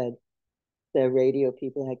and said the radio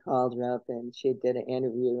people had called her up, and she did an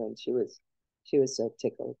interview, and she was so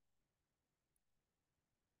tickled.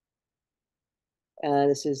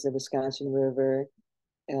 This is the Wisconsin River,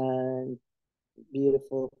 and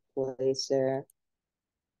beautiful place there.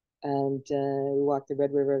 And we walked the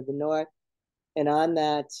Red River of the North. And on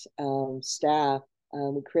that staff,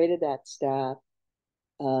 we created that staff,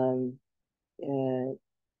 and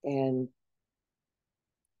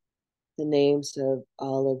the names of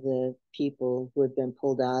all of the people who had been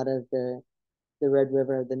pulled out of the Red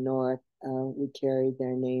River of the North, we carried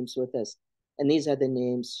their names with us. And these are the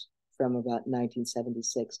names from about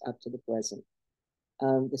 1976 up to the present.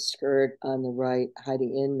 The skirt on the right, Heidi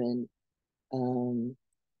Inman,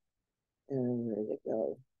 where did it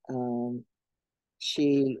go?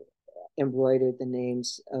 She embroidered the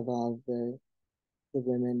names of all the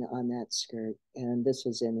women on that skirt. And this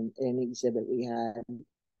was in an exhibit we had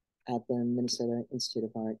at the Minnesota Institute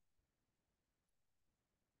of Art.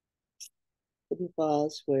 Hidden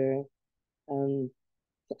Falls, where I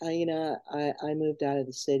moved out of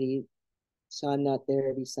the city, so I'm not there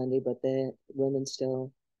every Sunday, but the women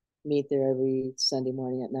still meet there every Sunday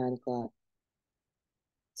morning at 9 o'clock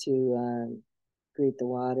to greet the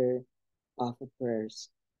water, offer prayers.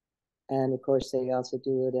 And of course, they also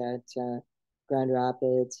do it at Grand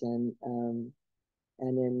Rapids and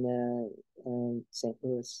in St.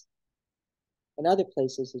 Louis and other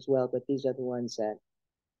places as well. But these are the ones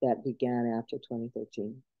that began after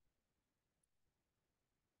 2013.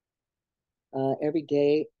 Every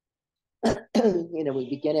day, we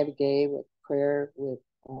begin every day with prayer, with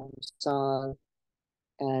song,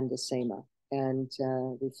 and the sema, and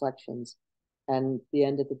reflections. And the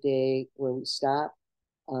end of the day, where we stop,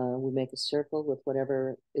 we make a circle with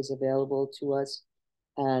whatever is available to us,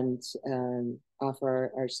 and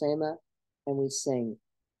offer our sema, and we sing.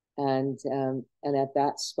 And at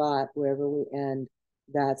that spot, wherever we end,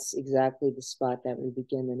 that's exactly the spot that we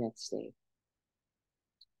begin the next day.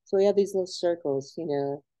 So we have these little circles,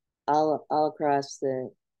 all across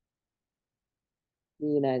the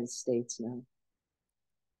United States now.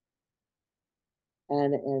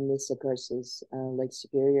 And this, of course, is Lake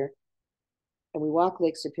Superior. and we walked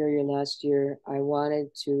Lake Superior last year. I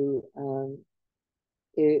wanted to,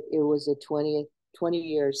 it was a 20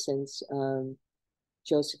 years since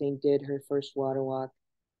Josephine did her first water walk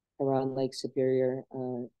around Lake Superior,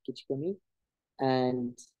 Kichigumi,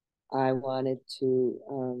 and I wanted to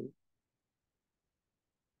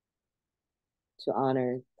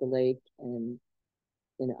honor the lake and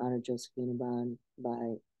honor Josephine-ba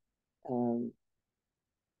by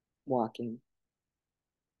walking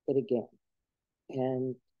it again.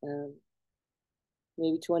 And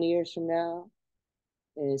maybe 20 years from now,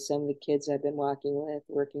 some of the kids I've been working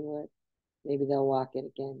with, maybe they'll walk it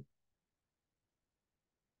again.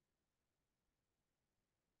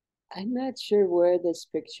 I'm not sure where this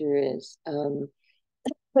picture is.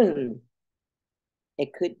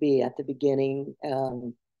 It could be at the beginning,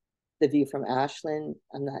 the view from Ashland.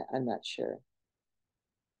 I'm not sure.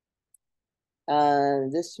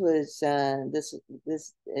 This was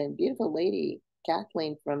this beautiful lady,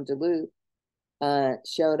 Kathleen from Duluth,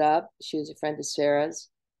 showed up. She was a friend of Sarah's,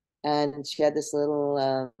 and she had this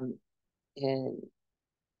little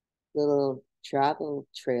travel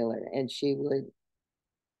trailer, and she would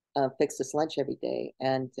fix us lunch every day,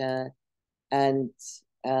 and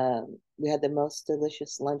we had the most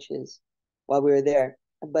delicious lunches while we were there.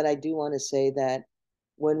 But I do want to say that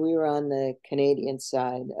when we were on the Canadian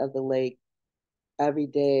side of the lake, every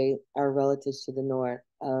day our relatives to the north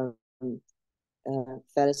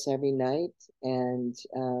fed us every night, and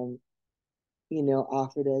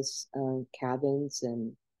offered us cabins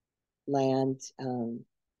and land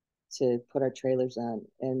to put our trailers on,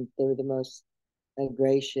 and they were the most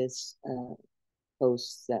gracious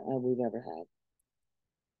hosts that we've ever had.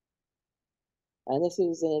 And this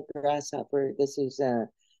is a grasshopper. This is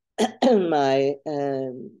my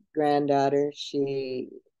granddaughter. She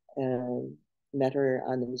met her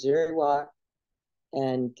on the Missouri Walk,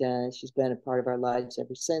 and she's been a part of our lives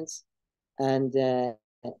ever since. And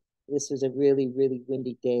this was a really, really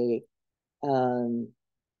windy day. On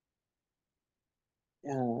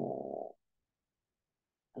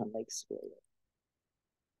Lake Superior.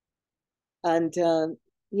 And,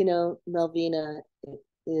 Melvina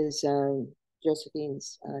is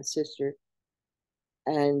Josephine's sister.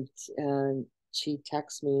 And she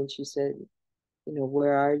texted me and she said,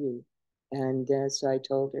 where are you? And so I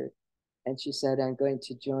told her, and she said, I'm going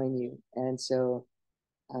to join you. And so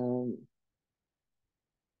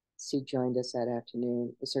she joined us that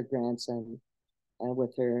afternoon. It's her grandson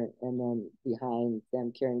with her, and then behind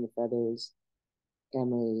them carrying the feathers,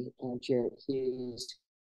 Emily and Jared Hughes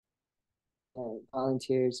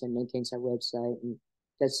volunteers and maintains our website and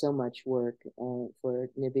does so much work for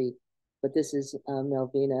Nibi. But this is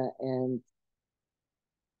Melvina, and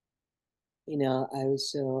I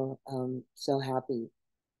was so happy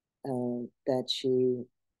that she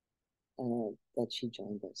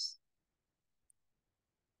joined us.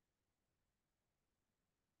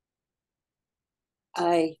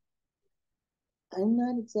 I'm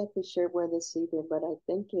not exactly sure where this is either, but I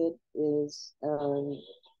think it is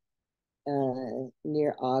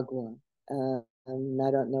near Agua. I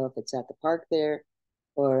don't know if it's at the park there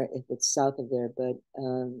or if it's south of there, but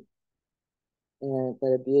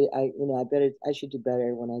I should do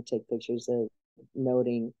better when I take pictures of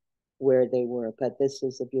noting where they were. But this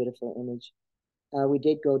is a beautiful image. We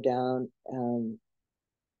did go down.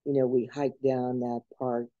 We hiked down that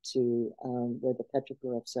park to where the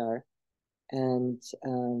petroglyphs are, and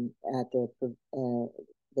at the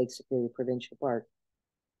Lake Superior Provincial Park.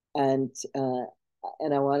 And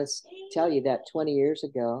I want to tell you that 20 years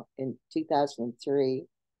ago, in 2003,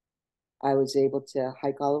 I was able to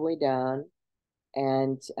hike all the way down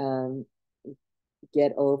and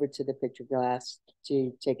get over to the picture glass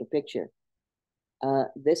to take a picture.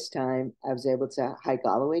 This time, I was able to hike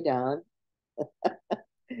all the way down.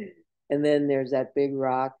 And then there's that big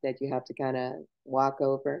rock that you have to kind of walk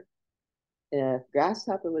over. If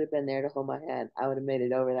Grasshopper would have been there to hold my hand, I would have made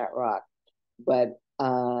it over that rock. But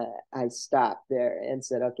I stopped there and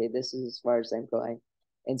said, okay, this is as far as I'm going.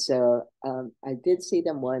 And so I did see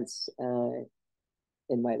them once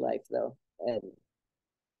in my life, though, and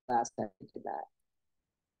last time I did that.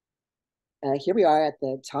 Here we are at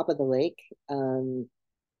the top of the lake, and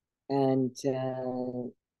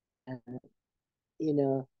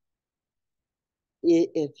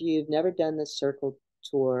if you've never done the circle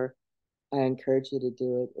tour, I encourage you to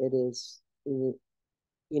do it. It is,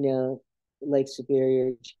 Lake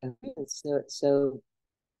Superior. It's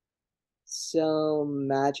so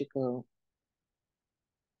magical.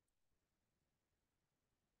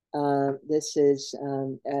 This is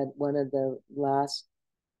at one of the last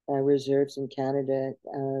reserves in Canada,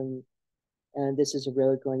 and this is a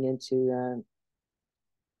road going into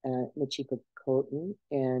Machikokoten,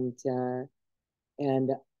 and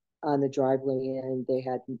on the driveway in they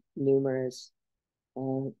had numerous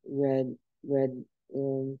red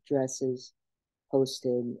dresses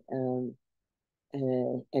posted, and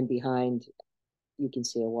behind you can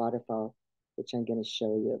see a waterfall, which I'm going to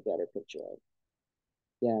show you a better picture of.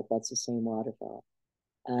 Yeah, that's the same waterfall.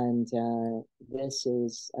 And this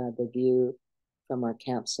is the view from our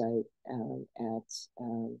campsite at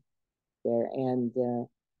there. And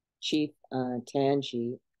Chief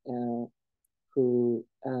Tangi, who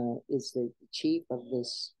is the chief of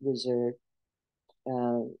this reserve,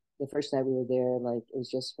 the first night we were there, like it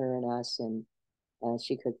was just her and us, and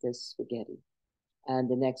she cooked us spaghetti. And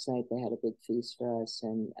the next night they had a big feast for us,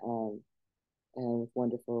 and with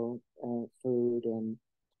wonderful food, and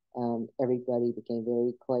everybody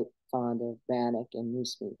became quite fond of bannock and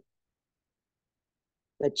moose meat.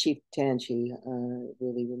 But Chief Tanchi,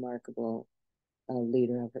 really remarkable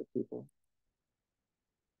leader of her people.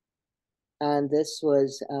 And this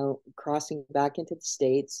was crossing back into the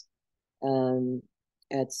States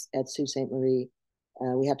at Sault Ste. Marie.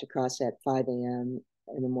 We have to cross at 5 a.m.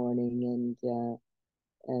 in the morning, and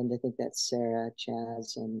I think that's Sarah,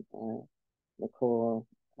 Chaz, and Nicole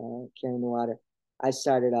carrying the water. I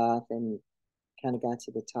started off and kind of got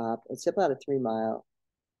to the top. It's about a 3-mile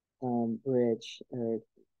bridge, or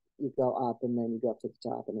you go up and then you go up to the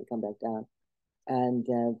top and then come back down. And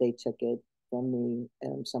they took it from me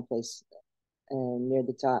someplace near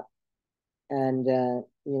the top. And,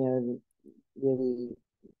 really,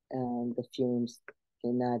 the fumes,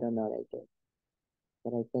 and I don't know what I did.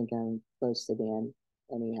 But I think I'm close to the end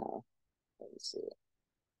anyhow. Let me see.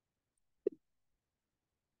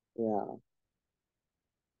 Yeah.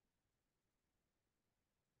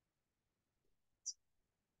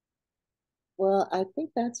 Well, I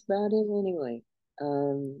think that's about it anyway.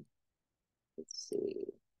 Let's see.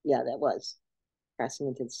 Yeah, that was crossing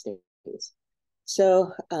into the States.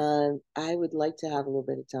 So I would like to have a little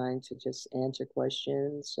bit of time to just answer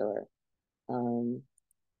questions, or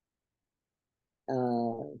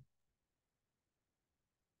uh,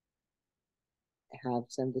 have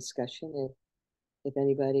some discussion if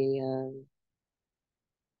anybody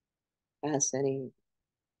has anything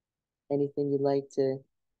you'd like to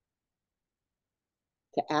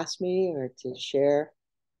ask me or to share.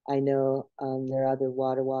 I know there are other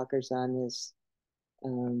water walkers on this.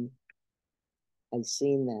 I've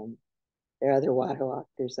seen them. There are other water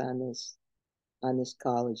walkers on this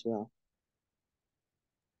call as well.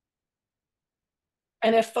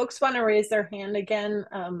 And if folks want to raise their hand again,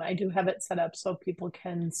 I do have it set up so people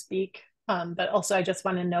can speak. But also, I just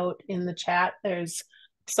want to note in the chat, there's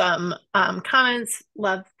some comments.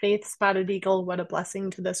 Love Faith, Spotted Eagle, what a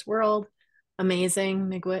blessing to this world. Amazing,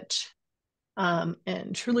 Miigwech.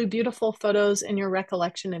 And truly beautiful photos in your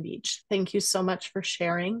recollection of each. Thank you so much for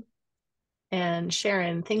sharing. And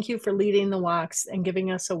Sharon, thank you for leading the walks and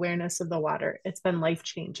giving us awareness of the water. It's been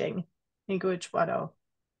life-changing. Miigwech Wado.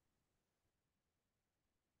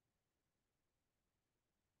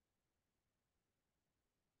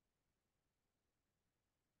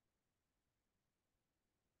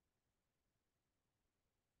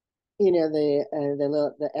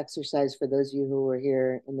 The exercise for those of you who were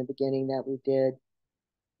here in the beginning that we did,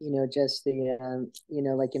 just the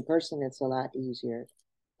like in person, it's a lot easier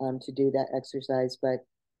to do that exercise, but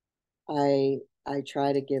I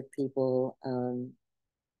try to give people a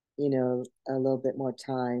little bit more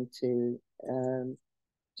time to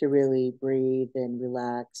really breathe and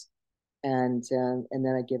relax, and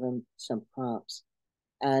then I give them some prompts.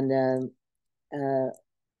 And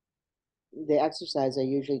the exercise I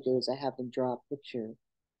usually do is I have them draw a picture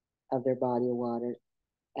of their body of water,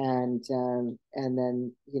 and then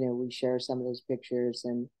we share some of those pictures,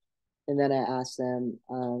 and then I ask them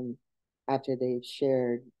after they've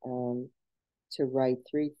shared to write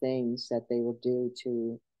 3 things that they will do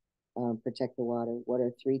to protect the water. What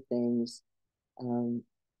are 3 things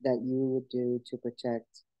that you would do to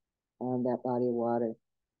protect that body of water?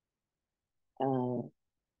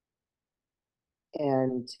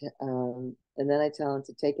 And then I tell them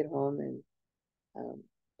to take it home and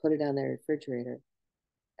put it on their refrigerator,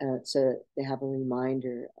 so they have a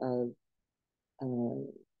reminder of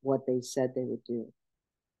what they said they would do.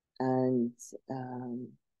 And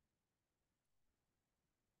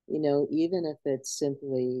even if it's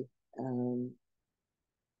simply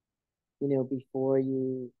before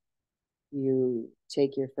you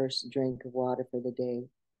take your first drink of water for the day,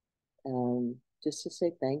 just to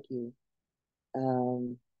say thank you,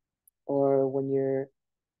 or when you're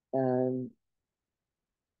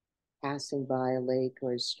passing by a lake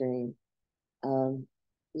or a stream,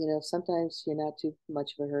 sometimes you're not too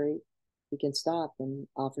much of a hurry. You can stop and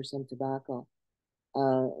offer some tobacco.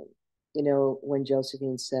 Uh, when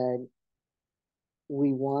Josephine said,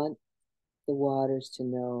 we want the waters to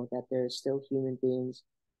know that there are still human beings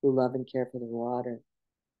who love and care for the water.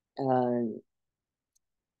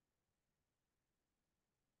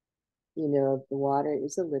 The water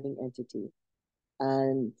is a living entity.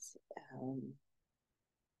 And um,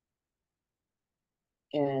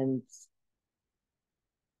 and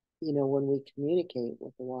when we communicate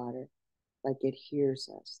with the water, like it hears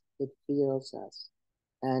us, it feels us,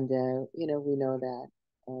 and we know that,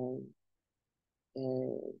 um,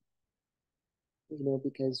 uh,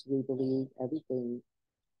 because we believe everything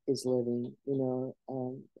is living.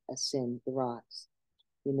 A sin, the rocks,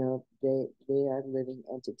 they are living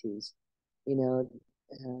entities. You know,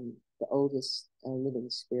 the oldest living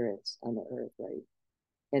spirits on the earth, right?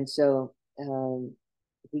 And so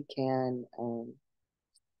we can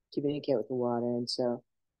communicate with the water. And so,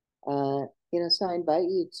 so I invite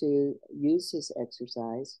you to use this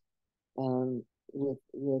exercise with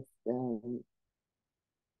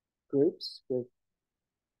groups, with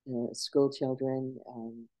school children.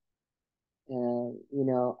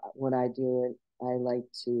 When I do it, I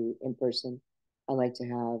like to, in person, I like to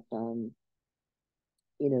have,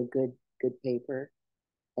 good paper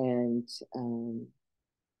and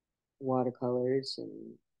watercolors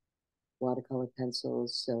and watercolor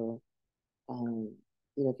pencils. So,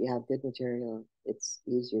 if you have good material, it's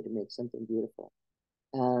easier to make something beautiful.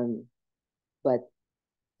 But,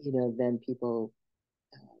 then people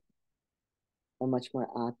are much more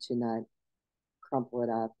apt to not crumple it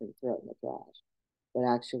up and throw it in the trash, but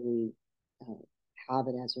actually uh, have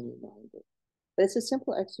it as a reminder. But it's a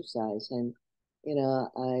simple exercise, and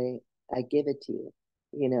I give it to you,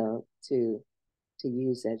 to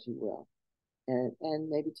use as you will, and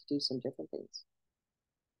maybe to do some different things.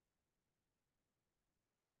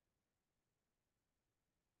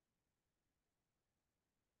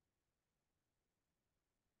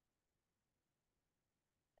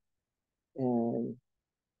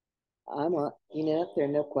 And if there are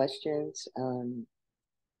no questions,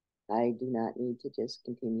 I do not need to just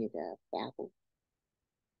continue to babble.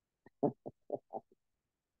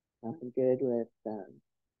 I'm good with.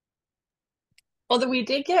 Well, we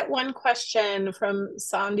did get one question from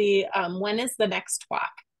Sandy. When is the next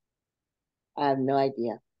walk? I have no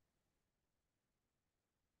idea.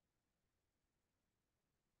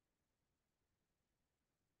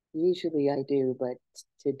 Usually I do, but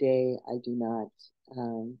today I do not.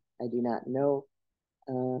 I do not know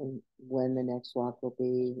when the next walk will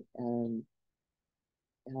be.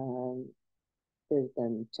 There's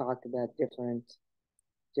been talk about different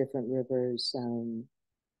rivers,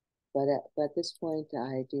 but at this point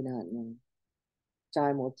I do not know.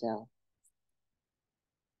 Time will tell.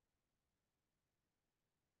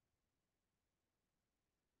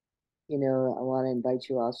 I want to invite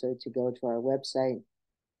you also to go to our website,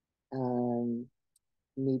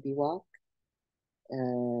 Nibi Walk.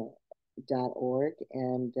 .org,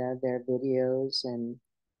 and their videos, and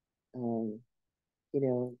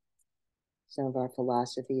some of our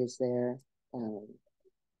philosophy is there, and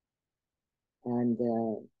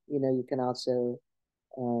you can also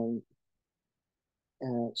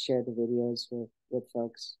share the videos with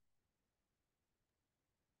folks.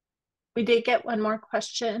 We did get one more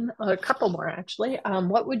question, a couple more actually.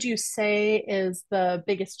 What would you say is the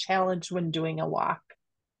biggest challenge when doing a walk?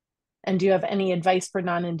 And do you have any advice for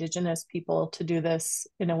non-Indigenous people to do this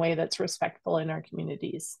in a way that's respectful in our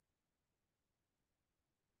communities?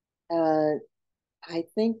 I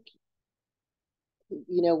think,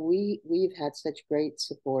 we've had such great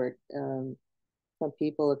support from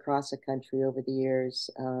people across the country over the years,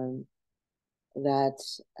 that,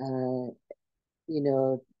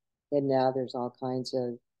 and now there's all kinds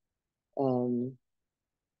of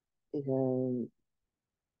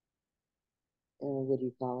what do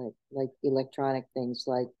you call it? Like electronic things,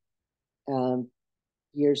 like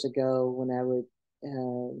years ago when I would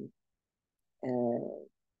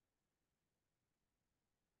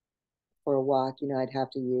for a walk, I'd have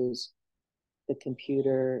to use the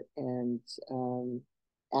computer and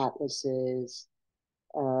atlases,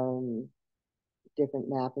 um, different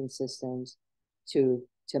mapping systems to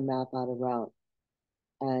map out a route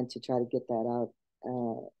and to try to get that out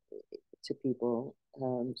to people,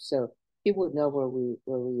 so people would know where we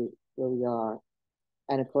are.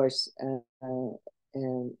 And of course, and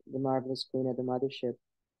the marvelous queen of the mothership,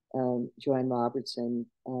 Joanne Robertson,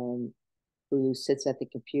 who sits at the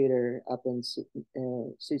computer up in Sault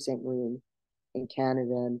Ste. Marie in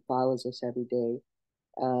Canada and follows us every day.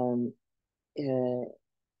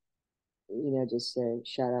 just a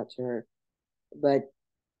shout out to her. But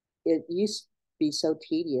it used to be so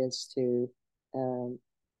tedious to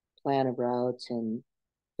plan a route and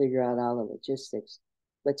figure out all the logistics.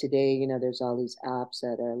 But today, there's all these apps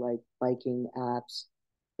that are like biking apps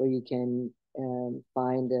where you can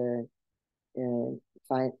find a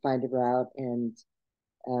find a route, and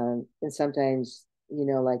sometimes,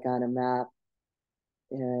 like on a map,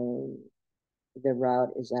 uh, the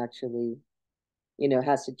route is actually,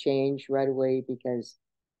 has to change right away because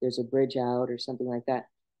there's a bridge out or something like that.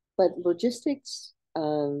 But logistics,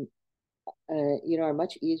 are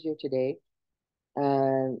much easier today.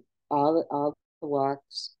 All the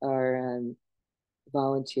walks are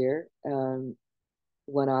volunteer.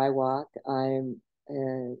 When I walk, I'm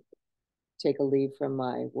take a leave from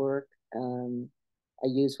my work. I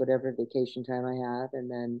use whatever vacation time I have, and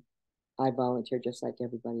then I volunteer just like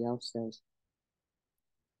everybody else does.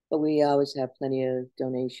 But we always have plenty of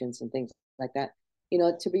donations and things like that.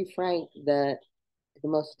 To be frank, the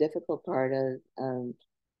most difficult part of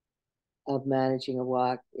managing a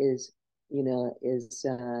walk is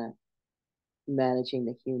managing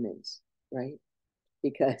the humans, right?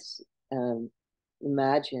 Because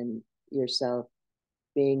imagine yourself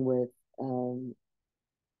being with um,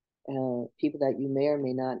 people that you may or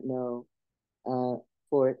may not know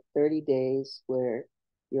for 30 days where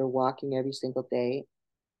you're walking every single day,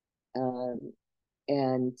 um,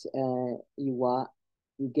 and you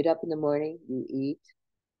get up in the morning, you eat,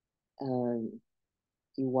 um,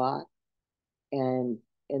 you walk, and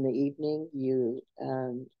in the evening you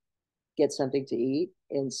get something to eat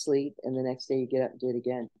and sleep, and the next day you get up and do it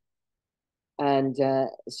again. And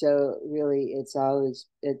so really it's always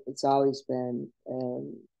been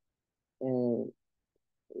uh,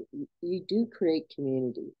 you do create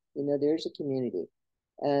community. There's a community,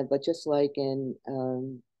 but just like in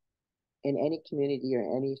any community or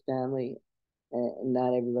any family,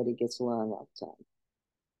 not everybody gets along all the time.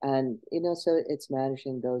 And so it's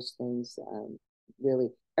managing those things.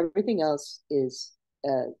 Really, everything else is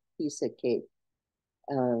a piece of cake.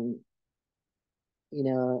 um,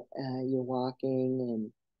 you're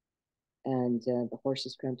walking, and the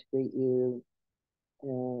horses come to greet you.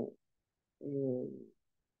 Uh, the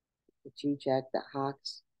G-Jack, the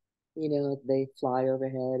hawks, they fly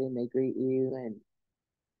overhead and they greet you, and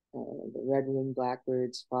the red-winged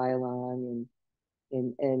blackbirds fly along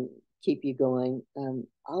and keep you going.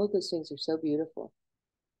 All of those things are so beautiful.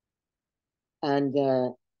 And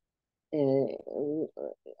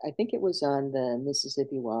I think it was on the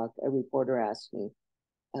Mississippi Walk, a reporter asked me,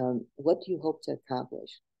 what do you hope to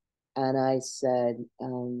accomplish? And I said,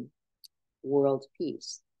 world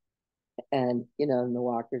peace. And, and the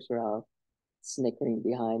walkers were all snickering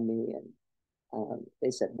behind me. And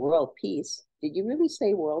they said, world peace? Did you really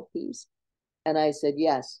say world peace? And I said,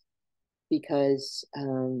 yes, because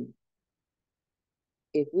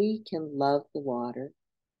if we can love the water,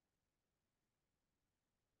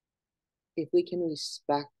 if we can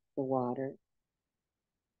respect the water,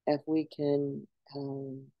 if we can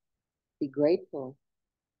be grateful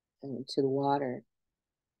to the water,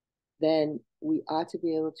 then we ought to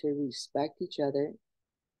be able to respect each other,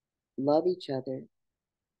 love each other,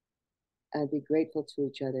 and be grateful to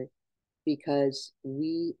each other because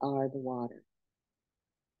we are the water,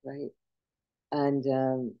 right? And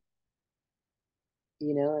and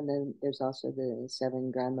then there's also the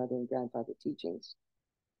 7 grandmother and grandfather teachings.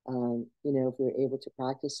 If we were able to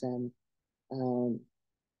practice them,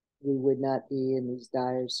 we would not be in these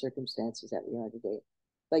dire circumstances that we are today.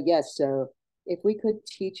 But yes, so if we could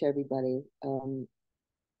teach everybody to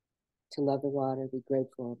love the water, be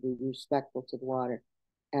grateful, be respectful to the water,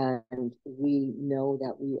 and we know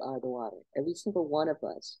that we are the water. Every single one of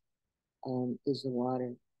us is the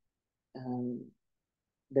water.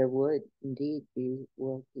 There would indeed be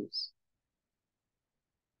world peace.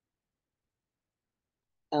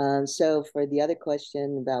 So for the other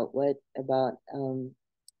question about what about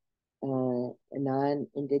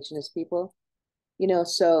non-Indigenous people,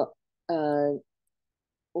 so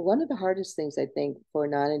one of the hardest things I think for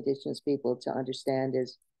non-Indigenous people to understand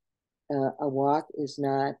is a walk is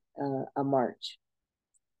not a march.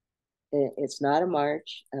 It's not a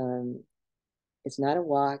march. It's not a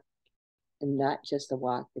walk, and not just a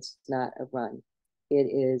walk. It's not a run. It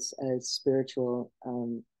is a spiritual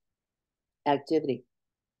activity.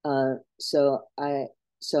 So I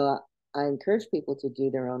encourage people to do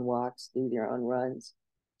their own walks, do their own runs,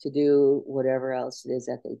 to do whatever else it is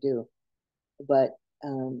that they do. But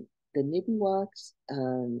the Nibi Walks,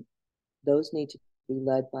 those need to be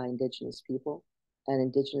led by Indigenous people, and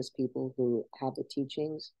Indigenous people who have the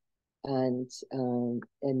teachings and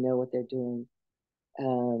know what they're doing.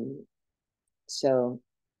 So,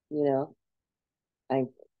 you know, I,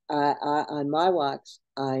 on my walks,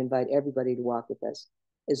 I invite everybody to walk with us,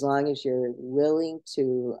 as long as you're willing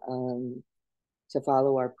to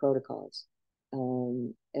follow our protocols.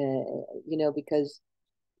 Because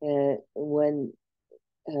when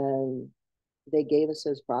they gave us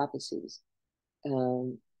those prophecies,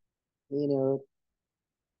 um, you know,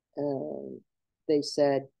 they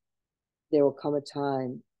said there will come a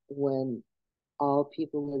time when all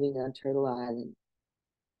people living on Turtle Island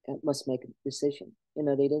must make a decision.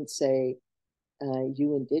 They didn't say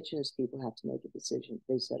you indigenous people have to make a decision.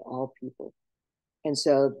 They said all people. And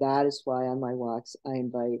so that is why on my walks, I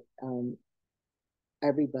invite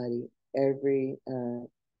everybody, every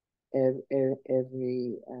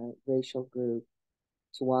racial group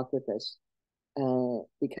to walk with us,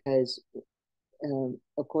 because,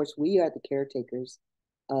 of course, we are the caretakers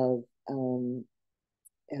of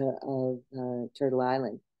Turtle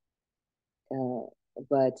Island.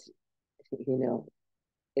 But,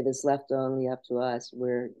 if it's left only up to us,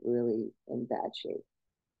 we're really in bad shape.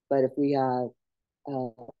 But if we have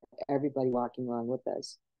everybody walking along with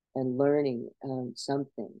us and learning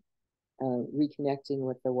something, reconnecting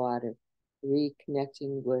with the water,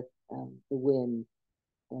 reconnecting with the wind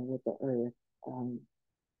and with the earth,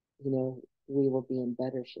 we will be in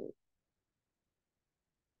better shape.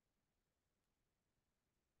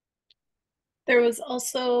 There was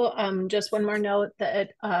also just one more note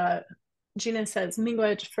that Gina says,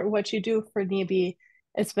 Miigwech, for what you do for Nibi.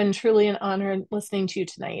 It's been truly an honor listening to you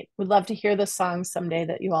tonight. Would love to hear the songs someday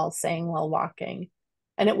that you all sang while walking.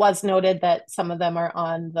 And it was noted that some of them are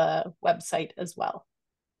on the website as well.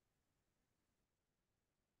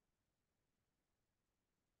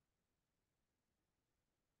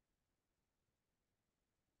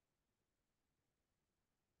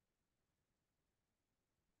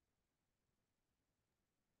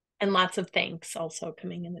 And lots of thanks also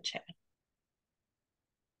coming in the chat.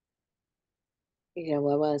 Yeah,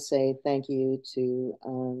 well, I want to say thank you to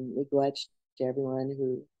Miigwech, to everyone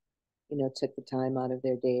who, took the time out of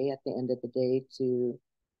their day at the end of the day to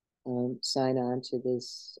sign on to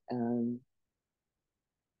this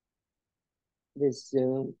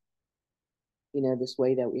Zoom, this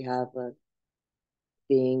way that we have of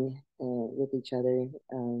being with each other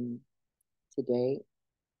today.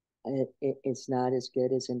 It's not as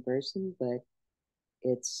good as in person, but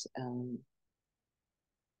it's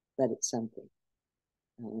something.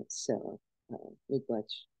 So,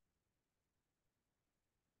 Miigwech.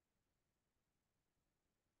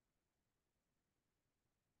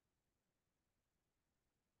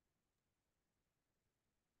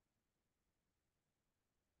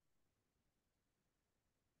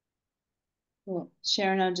 Well,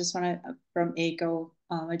 Sharon, I just want to, from ACO,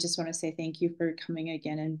 I just want to say thank you for coming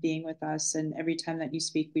again and being with us. And every time that you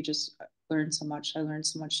speak, we just learn so much. I learned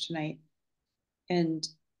so much tonight. And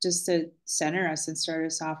just to center us and start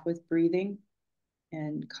us off with breathing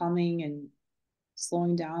and calming and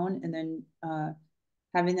slowing down, and then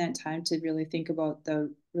having that time to really think about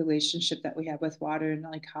the relationship that we have with water, and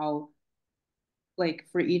like how, like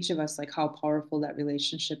for each of us, like how powerful that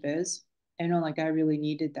relationship is. I know, like I really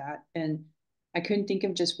needed that. And I couldn't think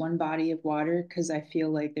of just one body of water, because I feel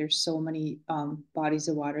like there's so many bodies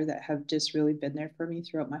of water that have just really been there for me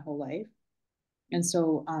throughout my whole life. And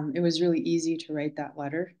so it was really easy to write that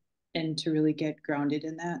letter and to really get grounded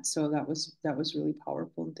in that. So that was really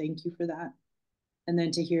powerful. And thank you for that. And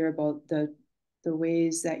then to hear about the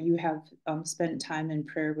ways that you have spent time in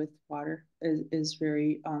prayer with water is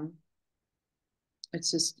very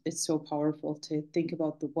it's so powerful to think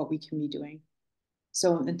about what we can be doing.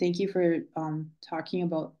 So, and thank you for talking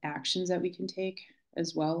about actions that we can take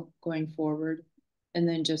as well going forward, and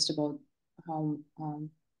then just about how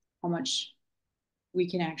much we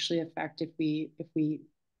can actually affect if we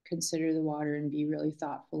consider the water and be really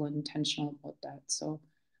thoughtful and intentional about that. So,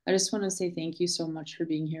 I just want to say thank you so much for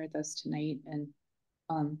being here with us tonight, and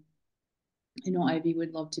um, I know Ivy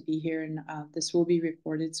would love to be here, and this will be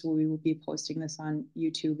recorded, so we will be posting this on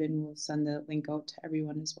YouTube, and we'll send the link out to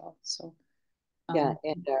everyone as well. So. Yeah,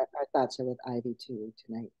 and our thoughts are with Ivy too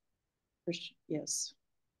tonight. Yes.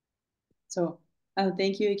 So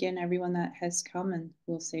thank you again, everyone that has come, and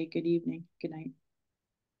we'll say good evening, good night.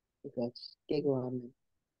 Miigwech. Gigawam.